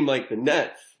a team like the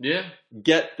Nets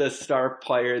get the star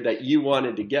player that you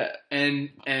wanted to get.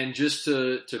 And just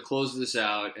to close this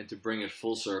out and to bring it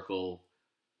full circle,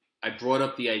 I brought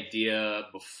up the idea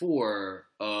before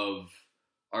of,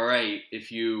 all right,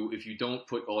 if you don't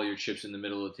put all your chips in the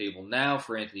middle of the table now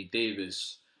for Anthony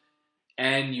Davis,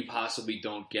 and you possibly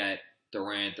don't get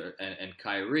Durant and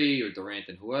Kyrie or Durant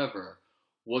and whoever,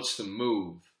 what's the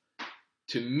move?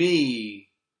 To me,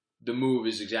 the move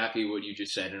is exactly what you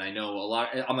just said, and I know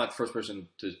I'm not the first person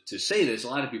to say this. A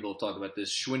lot of people have talked about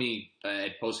this. Schwinney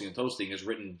at Posting and Toasting has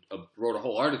wrote a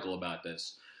whole article about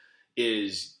this,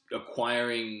 is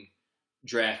acquiring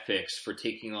draft picks for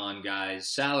taking on guys'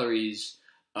 salaries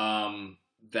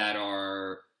that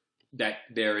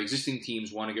their existing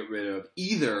teams want to get rid of,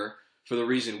 either for the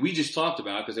reason we just talked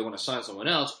about, because they want to sign someone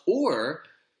else, or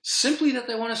simply that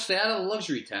they want to stay out of the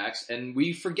luxury tax. And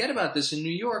we forget about this in New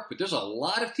York, but there's a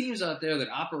lot of teams out there that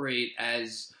operate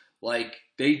as like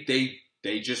they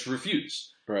just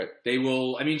refuse. Right. They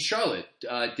will. I mean, Charlotte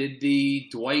did the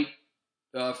Dwight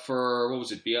for what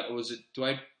was it? Was it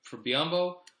Dwight for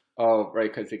Biombo? Oh,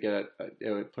 right, because it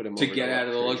would put him to over get out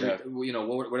of the luxury,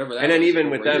 whatever that. And then was, even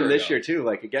with them this ago. year too,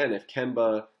 like again, if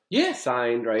Kemba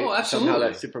signed, right, absolutely. somehow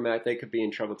that Supermax, they could be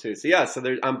in trouble too. So yeah, so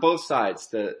there's on both sides,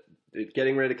 the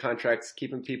getting rid of the contracts,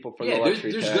 keeping people from the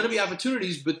luxury there's going to be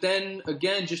opportunities, but then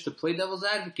again, just to play devil's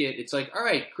advocate, it's like, all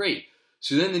right, great.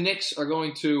 So then the Knicks are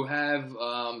going to have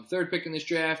third pick in this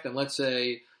draft, and let's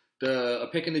say a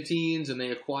pick in the teens, and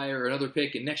they acquire another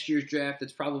pick in next year's draft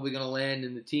that's probably going to land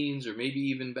in the teens or maybe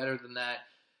even better than that.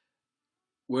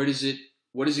 What does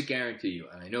it guarantee you?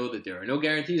 And I know that there are no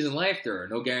guarantees in life, there are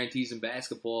no guarantees in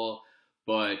basketball,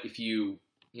 but if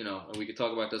and we could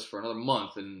talk about this for another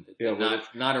month and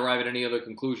not arrive at any other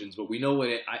conclusions, but we know what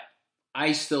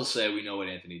I still say we know what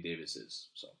Anthony Davis is.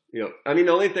 So I mean,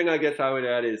 the only thing I guess I would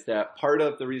add is that part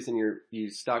of the reason you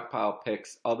stockpile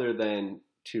picks, other than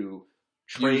to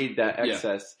trade that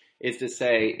excess, is to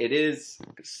say it is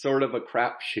sort of a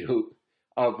crapshoot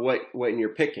of what when you're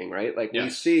picking, right? Like we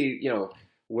see,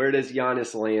 where does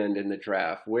Giannis land in the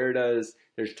draft?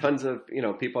 There's tons of,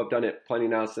 people have done it plenty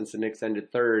now since the Knicks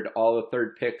ended third, all the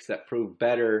third picks that prove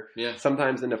better,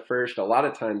 sometimes in the first, a lot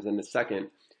of times in the second.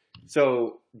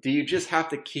 So do you just have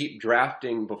to keep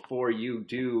drafting before you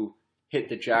do hit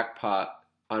the jackpot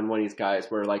on one of these guys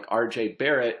where like RJ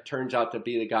Barrett turns out to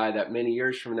be the guy that many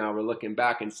years from now we're looking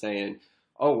back and saying,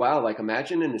 oh wow, like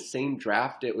imagine in the same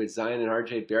draft it was Zion and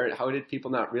RJ Barrett. How did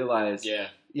people not realize,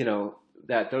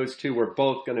 that those two were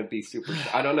both going to be super.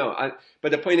 I don't know.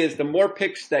 But the point is, the more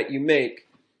picks that you make,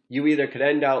 you either could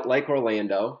end out like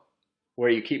Orlando, where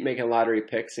you keep making lottery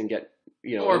picks and get,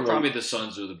 or probably the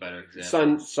Suns are the better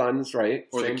example. Suns, right?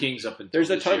 Or the Kings up until there's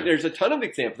a ton of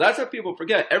examples. That's what people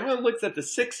forget. Everyone looks at the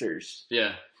Sixers.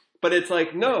 Yeah. But it's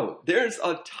like, no, there's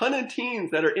a ton of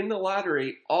teams that are in the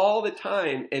lottery all the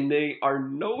time, and they are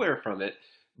nowhere from it.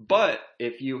 But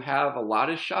if you have a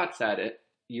lot of shots at it,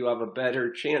 you have a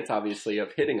better chance, obviously,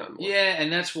 of hitting on one. Yeah,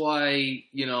 and that's why,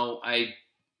 I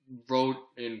wrote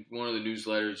in one of the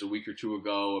newsletters a week or two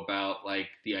ago about, like,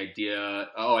 the idea.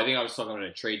 I think I was talking about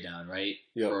a trade down, right?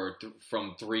 Yep.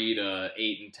 From 3 to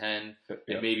 8 and 10,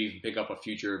 and maybe even pick up a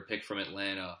future pick from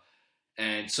Atlanta.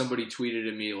 And somebody tweeted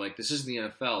at me, like, this isn't the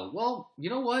NFL. Well, you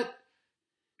know what?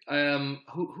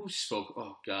 Who spoke?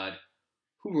 Oh, God.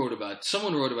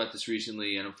 Someone wrote about this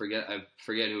recently, and I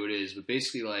forget who it is, but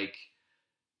basically, like,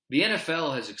 the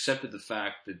NFL has accepted the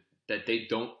fact that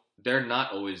they're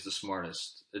not always the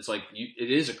smartest. It's like,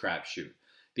 it is a crapshoot.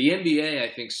 The NBA,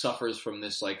 I think, suffers from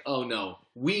this, like, oh no,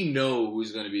 we know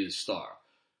who's going to be the star.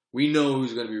 We know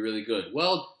who's going to be really good.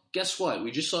 Well, guess what?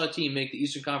 We just saw a team make the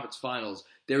Eastern Conference Finals.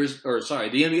 The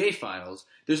NBA Finals.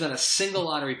 There's not a single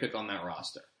lottery pick on that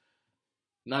roster.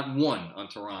 Not one on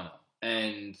Toronto.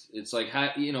 And it's like,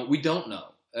 we don't know.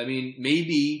 I mean,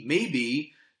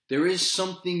 maybe there is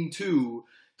something to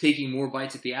taking more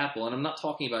bites at the apple. And I'm not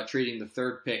talking about trading the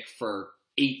third pick for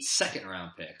 8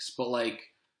 second-round picks. But, like,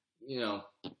 I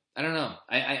don't know.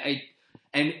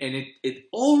 It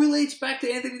all relates back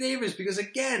to Anthony Davis because,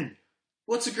 again,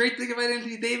 what's the great thing about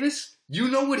Anthony Davis? You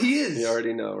know what he is. You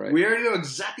already know, right? We already know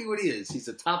exactly what he is. He's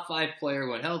a top 5 player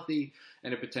when healthy,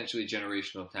 and a potentially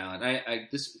generational talent.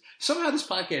 Somehow this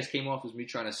podcast came off as me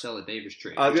trying to sell a Davis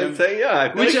trade. I was going to say, yeah,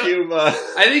 I feel like you've...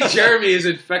 I think Jeremy is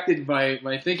infected by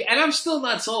my thinking, and I'm still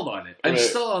not sold on it. I'm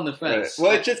still on the fence. Right.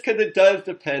 Well, it's just because it does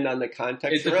depend on the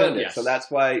context around it. Yes. So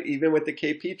that's why even with the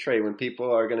KP trade, when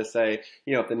people are going to say,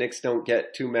 if the Knicks don't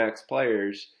get 2 max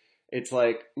players, it's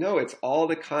like, no, it's all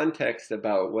the context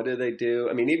about what do they do.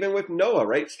 I mean, even with Noah,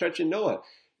 right? Stretching Noah.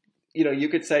 You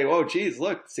could say, oh, geez,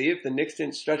 look, see if the Knicks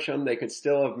didn't stretch him, they could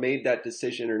still have made that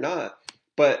decision or not.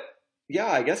 But yeah,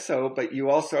 I guess so. But you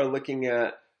also are looking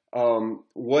at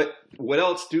what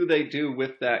else do they do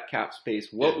with that cap space?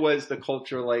 What was the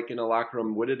culture like in a locker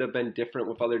room? Would it have been different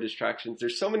with other distractions?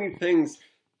 There's so many things,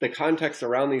 the context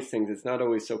around these things, it's not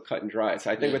always so cut and dry.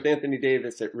 So I think with Anthony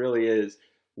Davis, it really is,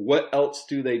 what else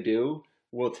do they do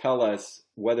will tell us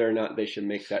whether or not they should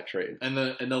make that trade. And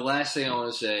the last thing I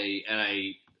want to say,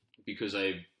 because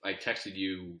I texted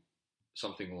you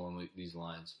something along these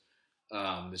lines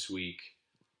this week,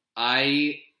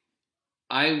 I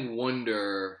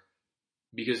wonder,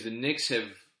 because the Knicks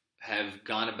have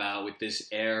gone about with this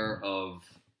air of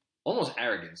almost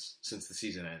arrogance since the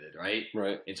season ended, right?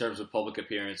 Right. In terms of public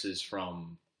appearances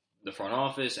from the front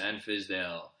office and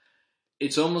Fizdale.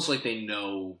 It's almost like they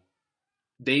know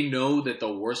that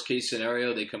the worst case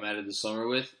scenario they come out of the summer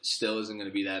with still isn't going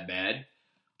to be that bad.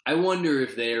 I wonder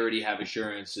if they already have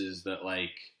assurances that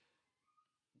like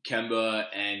Kemba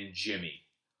and Jimmy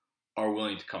are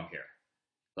willing to come here,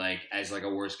 like as like a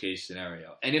worst case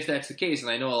scenario. And if that's the case,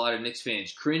 and I know a lot of Knicks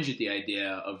fans cringe at the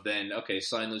idea of then, okay,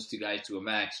 sign those 2 guys to a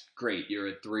max, great, you're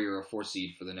a 3 or a 4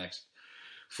 seed for the next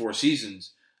 4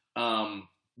 seasons.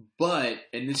 But,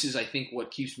 and this is, I think, what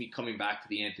keeps me coming back to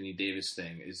the Anthony Davis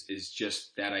thing is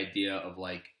just that idea of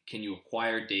like, can you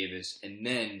acquire Davis and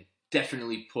then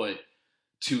definitely put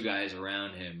 2 guys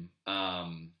around him?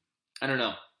 I don't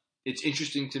know. It's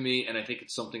interesting to me, and I think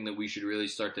it's something that we should really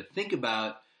start to think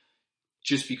about.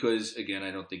 Just because, again,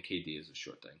 I don't think KD is a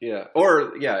short thing. Yeah,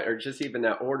 or just even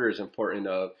that order is important.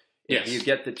 Of if you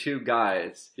get the 2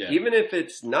 guys, even if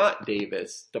it's not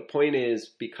Davis, the point is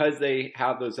because they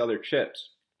have those other chips.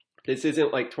 This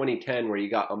isn't like 2010 where you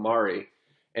got Amari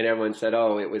and everyone said,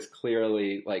 oh, it was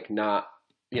clearly like not,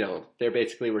 they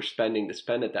basically were spending to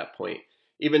spend at that point.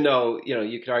 Even though,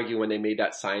 you could argue when they made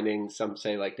that signing, some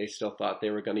say like they still thought they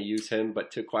were going to use him,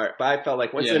 but I felt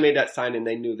like once they made that signing,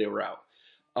 they knew they were out.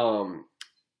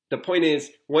 The point is,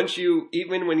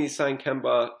 even when you sign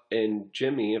Kemba and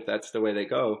Jimmy, if that's the way they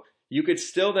go, you could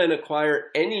still then acquire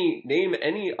name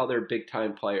any other big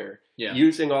time player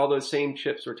using all those same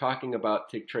chips we're talking about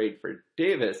to trade for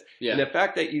Davis. Yeah. And the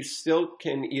fact that you still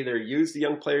can either use the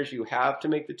young players you have to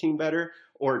make the team better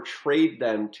or trade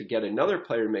them to get another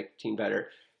player to make the team better,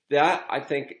 that I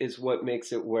think is what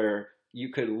makes it where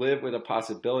you could live with a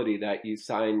possibility that you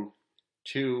sign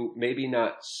 2 maybe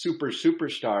not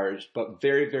superstars, but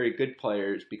very, very good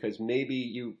players, because maybe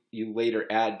you later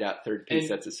add that third piece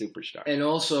that's a superstar. And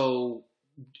also,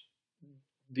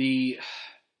 in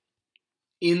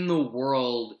the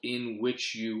world in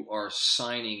which you are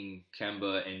signing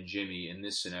Kemba and Jimmy in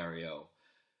this scenario,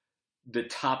 the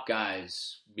top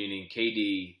guys, meaning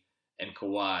KD and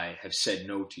Kawhi, have said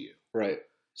no to you. Right.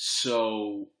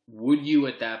 So would you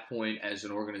at that point as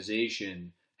an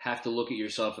organization have to look at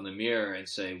yourself in the mirror and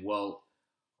say, well,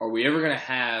 are we ever going to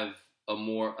have a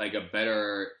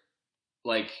better,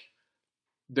 like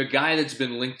the guy that's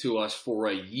been linked to us for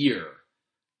a year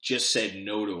just said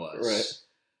no to us. Right.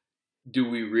 Do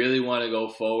we really want to go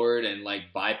forward and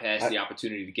like bypass the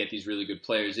opportunity to get these really good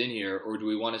players in here? Or do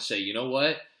we want to say, you know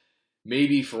what?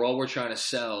 Maybe for all we're trying to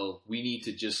sell, we need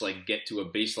to just like get to a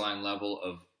baseline level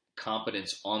of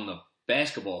competence on the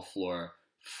basketball floor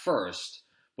first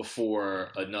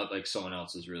before someone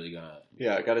else is really gonna.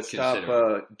 Yeah, I got to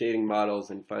stop dating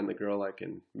models and find the girl I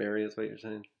can marry. Is what you're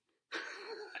saying?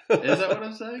 Is that what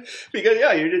I'm saying? Because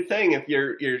you're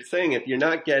just saying if you're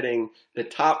not getting the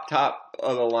top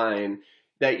of the line,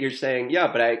 that you're saying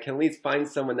but I can at least find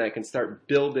someone that I can start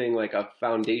building like a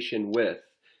foundation with.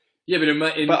 Yeah,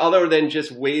 but other than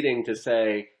just waiting to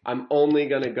say I'm only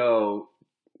gonna go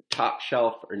top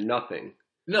shelf or nothing.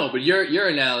 No, but your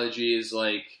analogy is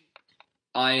like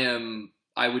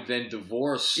I would then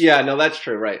divorce. Yeah, no, that's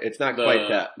true. Right, it's not quite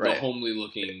that. Right, the homely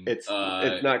looking. It's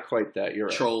not quite that. You're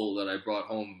troll that I brought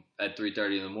home at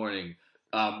 3:30 in the morning.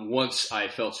 Once I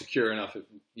felt secure enough,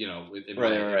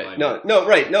 right.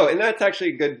 No, and that's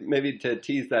actually good. Maybe to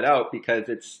tease that out, because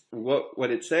it's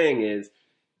what it's saying is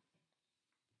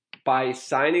by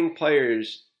signing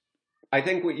players. I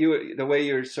think the way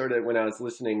you're sort of, when I was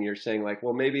listening, you're saying like,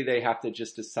 well, maybe they have to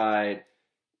just decide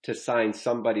to sign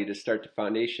somebody to start the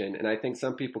foundation. And I think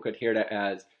some people could hear that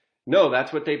as No,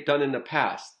 that's what they've done in the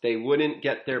past. They wouldn't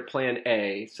get their plan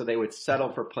A, so they would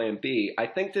settle for plan B. I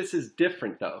think this is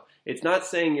different, though. It's not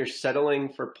saying you're settling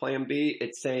for plan B.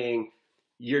 It's saying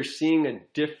you're seeing a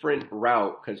different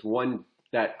route because one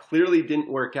that clearly didn't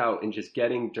work out and just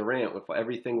getting Durant with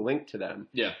everything linked to them.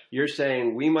 Yeah. You're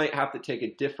saying we might have to take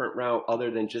a different route other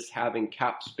than just having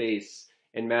cap space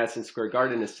in Madison Square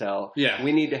Garden to sell. Yeah.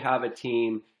 We need to have a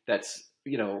team that's,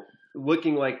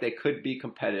 looking like they could be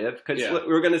competitive because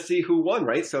we're going to see who won,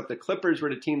 right? So if the Clippers were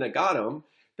the team that got them,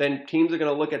 then teams are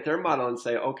going to look at their model and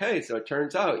say, okay, so it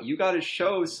turns out you got to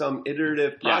show some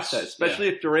iterative process, especially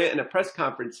if Durant in a press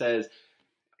conference says,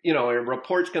 a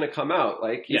report's going to come out,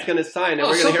 like he's going to sign and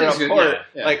we're going to hear a report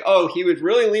like, oh, he was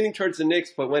really leaning towards the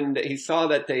Knicks, but when he saw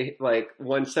that they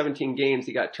won 17 games,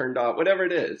 he got turned off, whatever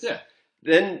it is. Yeah.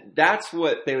 Then that's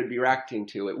what they would be reacting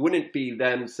to. It wouldn't be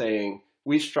them saying,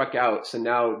 we struck out, so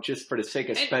now just for the sake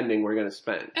of spending, we're going to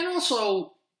spend. And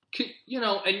also,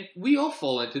 and we all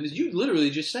fall into this. You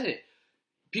literally just said it.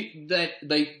 That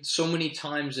so many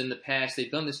times in the past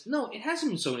they've done this. No, it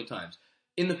hasn't been so many times.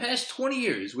 In the past 20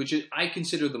 years, which I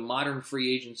consider the modern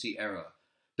free agency era,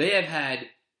 they have had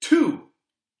two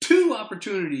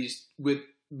opportunities with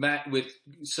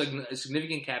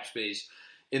significant cap space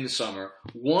in the summer.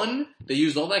 One, they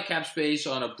used all that cap space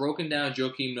on a broken down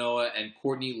Joakim Noah and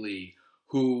Courtney Lee,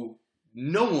 who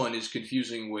no one is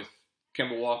confusing with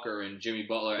Kemba Walker and Jimmy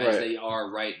Butler as they are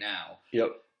right now.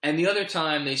 Yep. And the other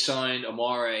time they signed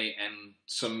Amare and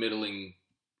some middling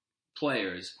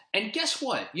players. And guess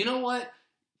what? You know what?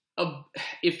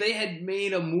 If they had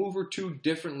made a move or two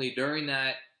differently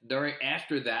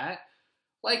after that,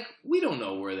 we don't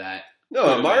know where that. No,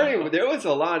 Amare, there was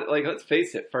a lot. Let's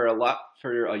face it, for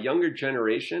a younger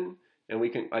generation,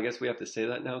 and I guess we have to say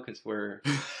that now because we're.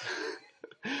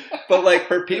 But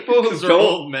for people who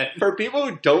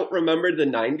don't remember the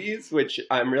 90s, which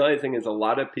I'm realizing is a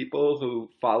lot of people who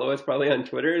follow us probably on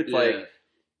Twitter, it's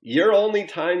your only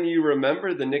time you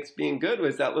remember the Knicks being good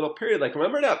was that little period.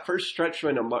 Remember that first stretch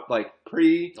when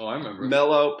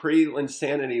Melo,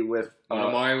 pre-Insanity with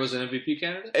Amare was an MVP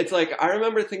candidate? It's I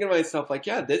remember thinking to myself,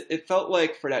 it felt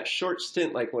like for that short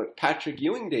stint, with Patrick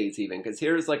Ewing days even, because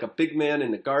here's a big man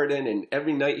in the Garden and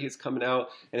every night he's coming out.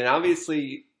 And then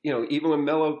obviously, even when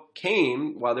Melo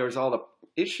came, while there was all the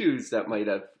issues that might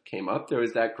have came up, there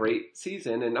was that great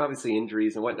season and obviously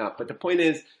injuries and whatnot. But the point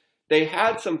is, they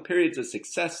had some periods of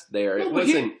success there. No, it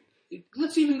wasn't.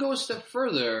 Let's even go a step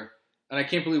further. And I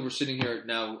can't believe we're sitting here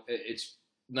now. It's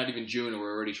not even June, and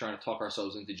we're already trying to talk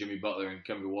ourselves into Jimmy Butler and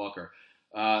Kemba Walker.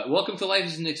 Welcome to life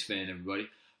as a Knicks fan, everybody.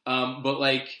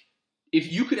 But if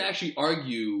you could actually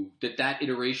argue that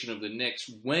iteration of the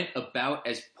Knicks went about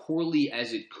as poorly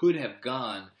as it could have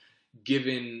gone,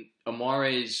 given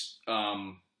Amare's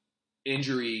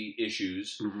injury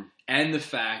issues and the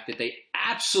fact that they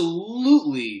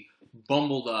absolutely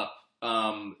bumbled up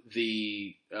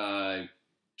the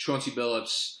Chauncey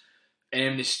Billups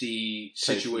amnesty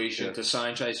situation to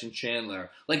sign Tyson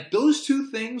Chandler. Those two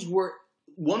things were,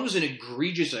 one was an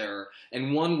egregious error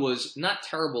and one was not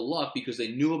terrible luck because they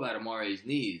knew about Amare's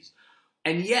knees.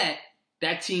 And yet,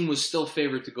 that team was still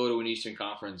favored to go to an Eastern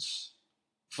Conference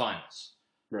Finals.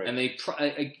 Right. And they,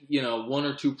 one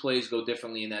or two plays go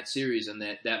differently in that series, and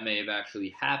that may have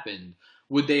actually happened.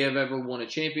 Would they have ever won a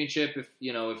championship if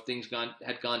things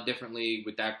had gone differently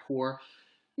with that core?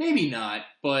 Maybe not.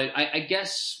 But I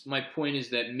guess my point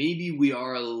is that maybe we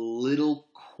are a little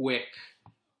quick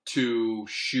to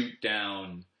shoot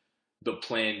down the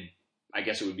plan. I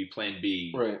guess it would be Plan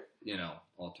B. Right.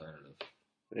 Alternative.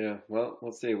 Yeah. Well,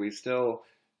 we'll see. We still.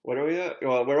 What are we at?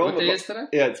 Well, we're what day is today?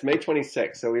 Yeah, it's May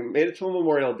 26th. So we made it to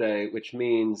Memorial Day, which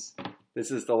means this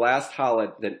is the last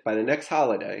holiday. By the next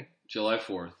holiday, July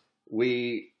 4th,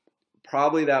 we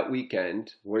probably that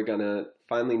weekend we're gonna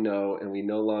finally know, and we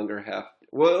no longer have.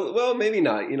 Well, maybe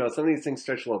not. Some of these things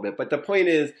stretch a little bit, but the point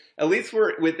is, at least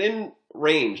we're within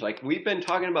range. We've been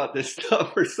talking about this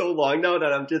stuff for so long now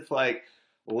that I'm just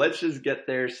let's just get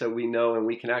there so we know, and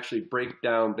we can actually break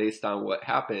down based on what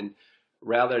happened,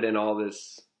 rather than all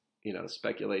this.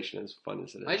 Speculation, as fun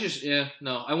as it is.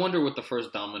 I wonder what the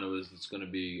first domino is that's going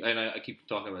to be. And I keep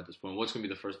talking about this point. What's going to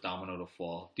be the first domino to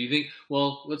fall? Do you think,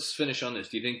 let's finish on this.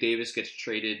 Do you think Davis gets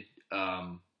traded,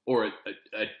 or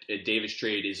a Davis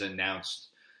trade is announced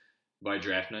by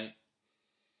draft night?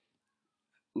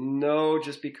 No,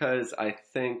 just because I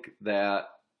think that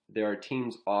there are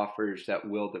teams' offers that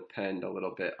will depend a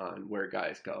little bit on where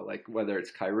guys go. Whether it's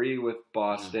Kyrie with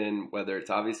Boston, whether it's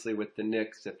obviously with the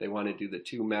Knicks, if they want to do the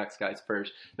two max guys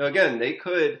first. Now, again, they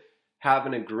could have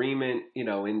an agreement,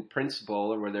 in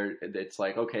principle, or whether it's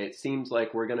like, okay, it seems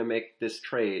like we're going to make this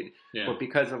trade, but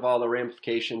because of all the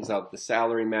ramifications of the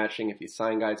salary matching, if you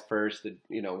sign guys first,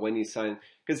 when you sign,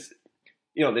 because,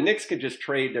 the Knicks could just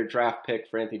trade their draft pick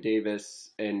for Anthony Davis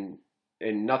and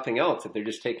nothing else if they're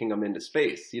just taking them into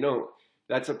space.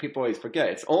 That's what people always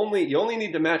forget. You only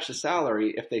need to match the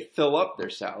salary if they fill up their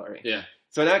salary. Yeah.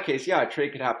 So in that case, a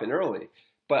trade could happen early.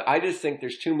 But I just think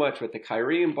there's too much with the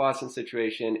Kyrie and Boston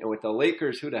situation, and with the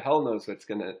Lakers, who the hell knows what's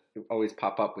going to always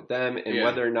pop up with them, and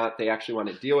whether or not they actually want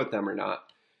to deal with them or not.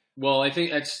 Well, I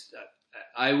think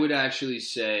I would actually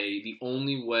say the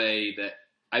only way that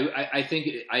I think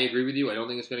I agree with you. I don't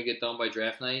think it's going to get done by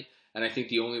draft night. And I think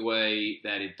the only way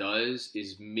that it does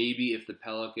is maybe if the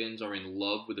Pelicans are in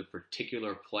love with a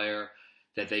particular player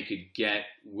that they could get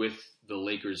with the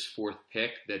Lakers' fourth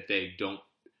pick, that they don't.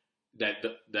 That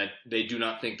they do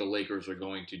not think the Lakers are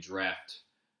going to draft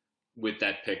with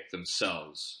that pick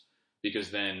themselves,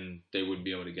 because then they wouldn't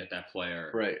be able to get that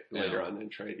player later on in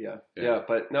trade. Yeah.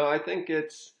 But no, I think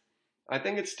it's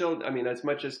still. I mean, as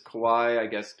much as Kawhi, I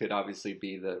guess, could obviously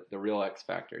be the real X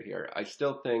factor here, I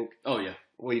still think. Oh yeah.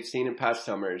 We've seen in past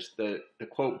summers the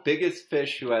quote biggest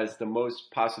fish who has the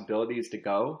most possibilities to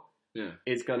go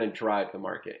is going to drive the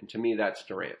market, and to me, that's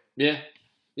Durant. Yeah.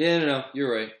 No,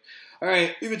 you're right. All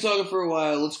right, we've been talking for a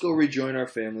while. Let's go rejoin our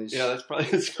families. Yeah, that's probably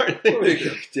the smart thing to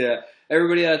do. Yeah.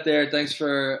 Everybody out there, thanks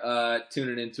for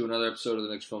tuning in to another episode of the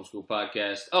Knicks Film School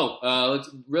podcast. Let's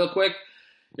real quick,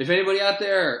 if anybody out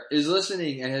there is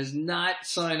listening and has not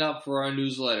signed up for our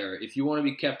newsletter, if you want to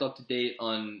be kept up to date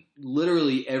on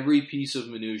literally every piece of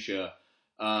minutia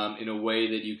in a way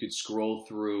that you could scroll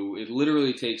through, it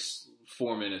literally takes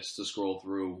 4 minutes to scroll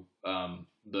through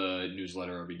the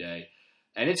newsletter every day.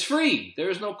 And it's free. There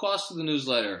is no cost to the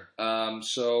newsletter.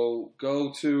 So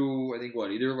go to, I think,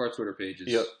 either of our Twitter pages.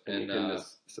 Yep. And you can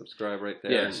just subscribe right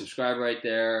there. Yeah, subscribe right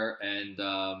there. And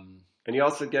you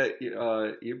also get,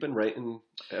 you've been writing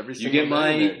every single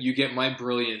day. You get my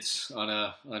brilliance on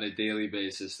a daily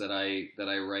basis that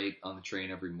I write on the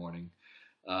train every morning.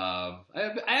 I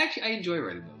enjoy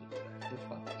writing those. They're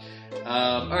fun.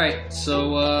 All right.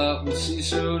 So we'll see you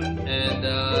soon.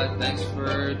 And thanks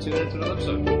for tuning in to another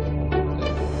episode.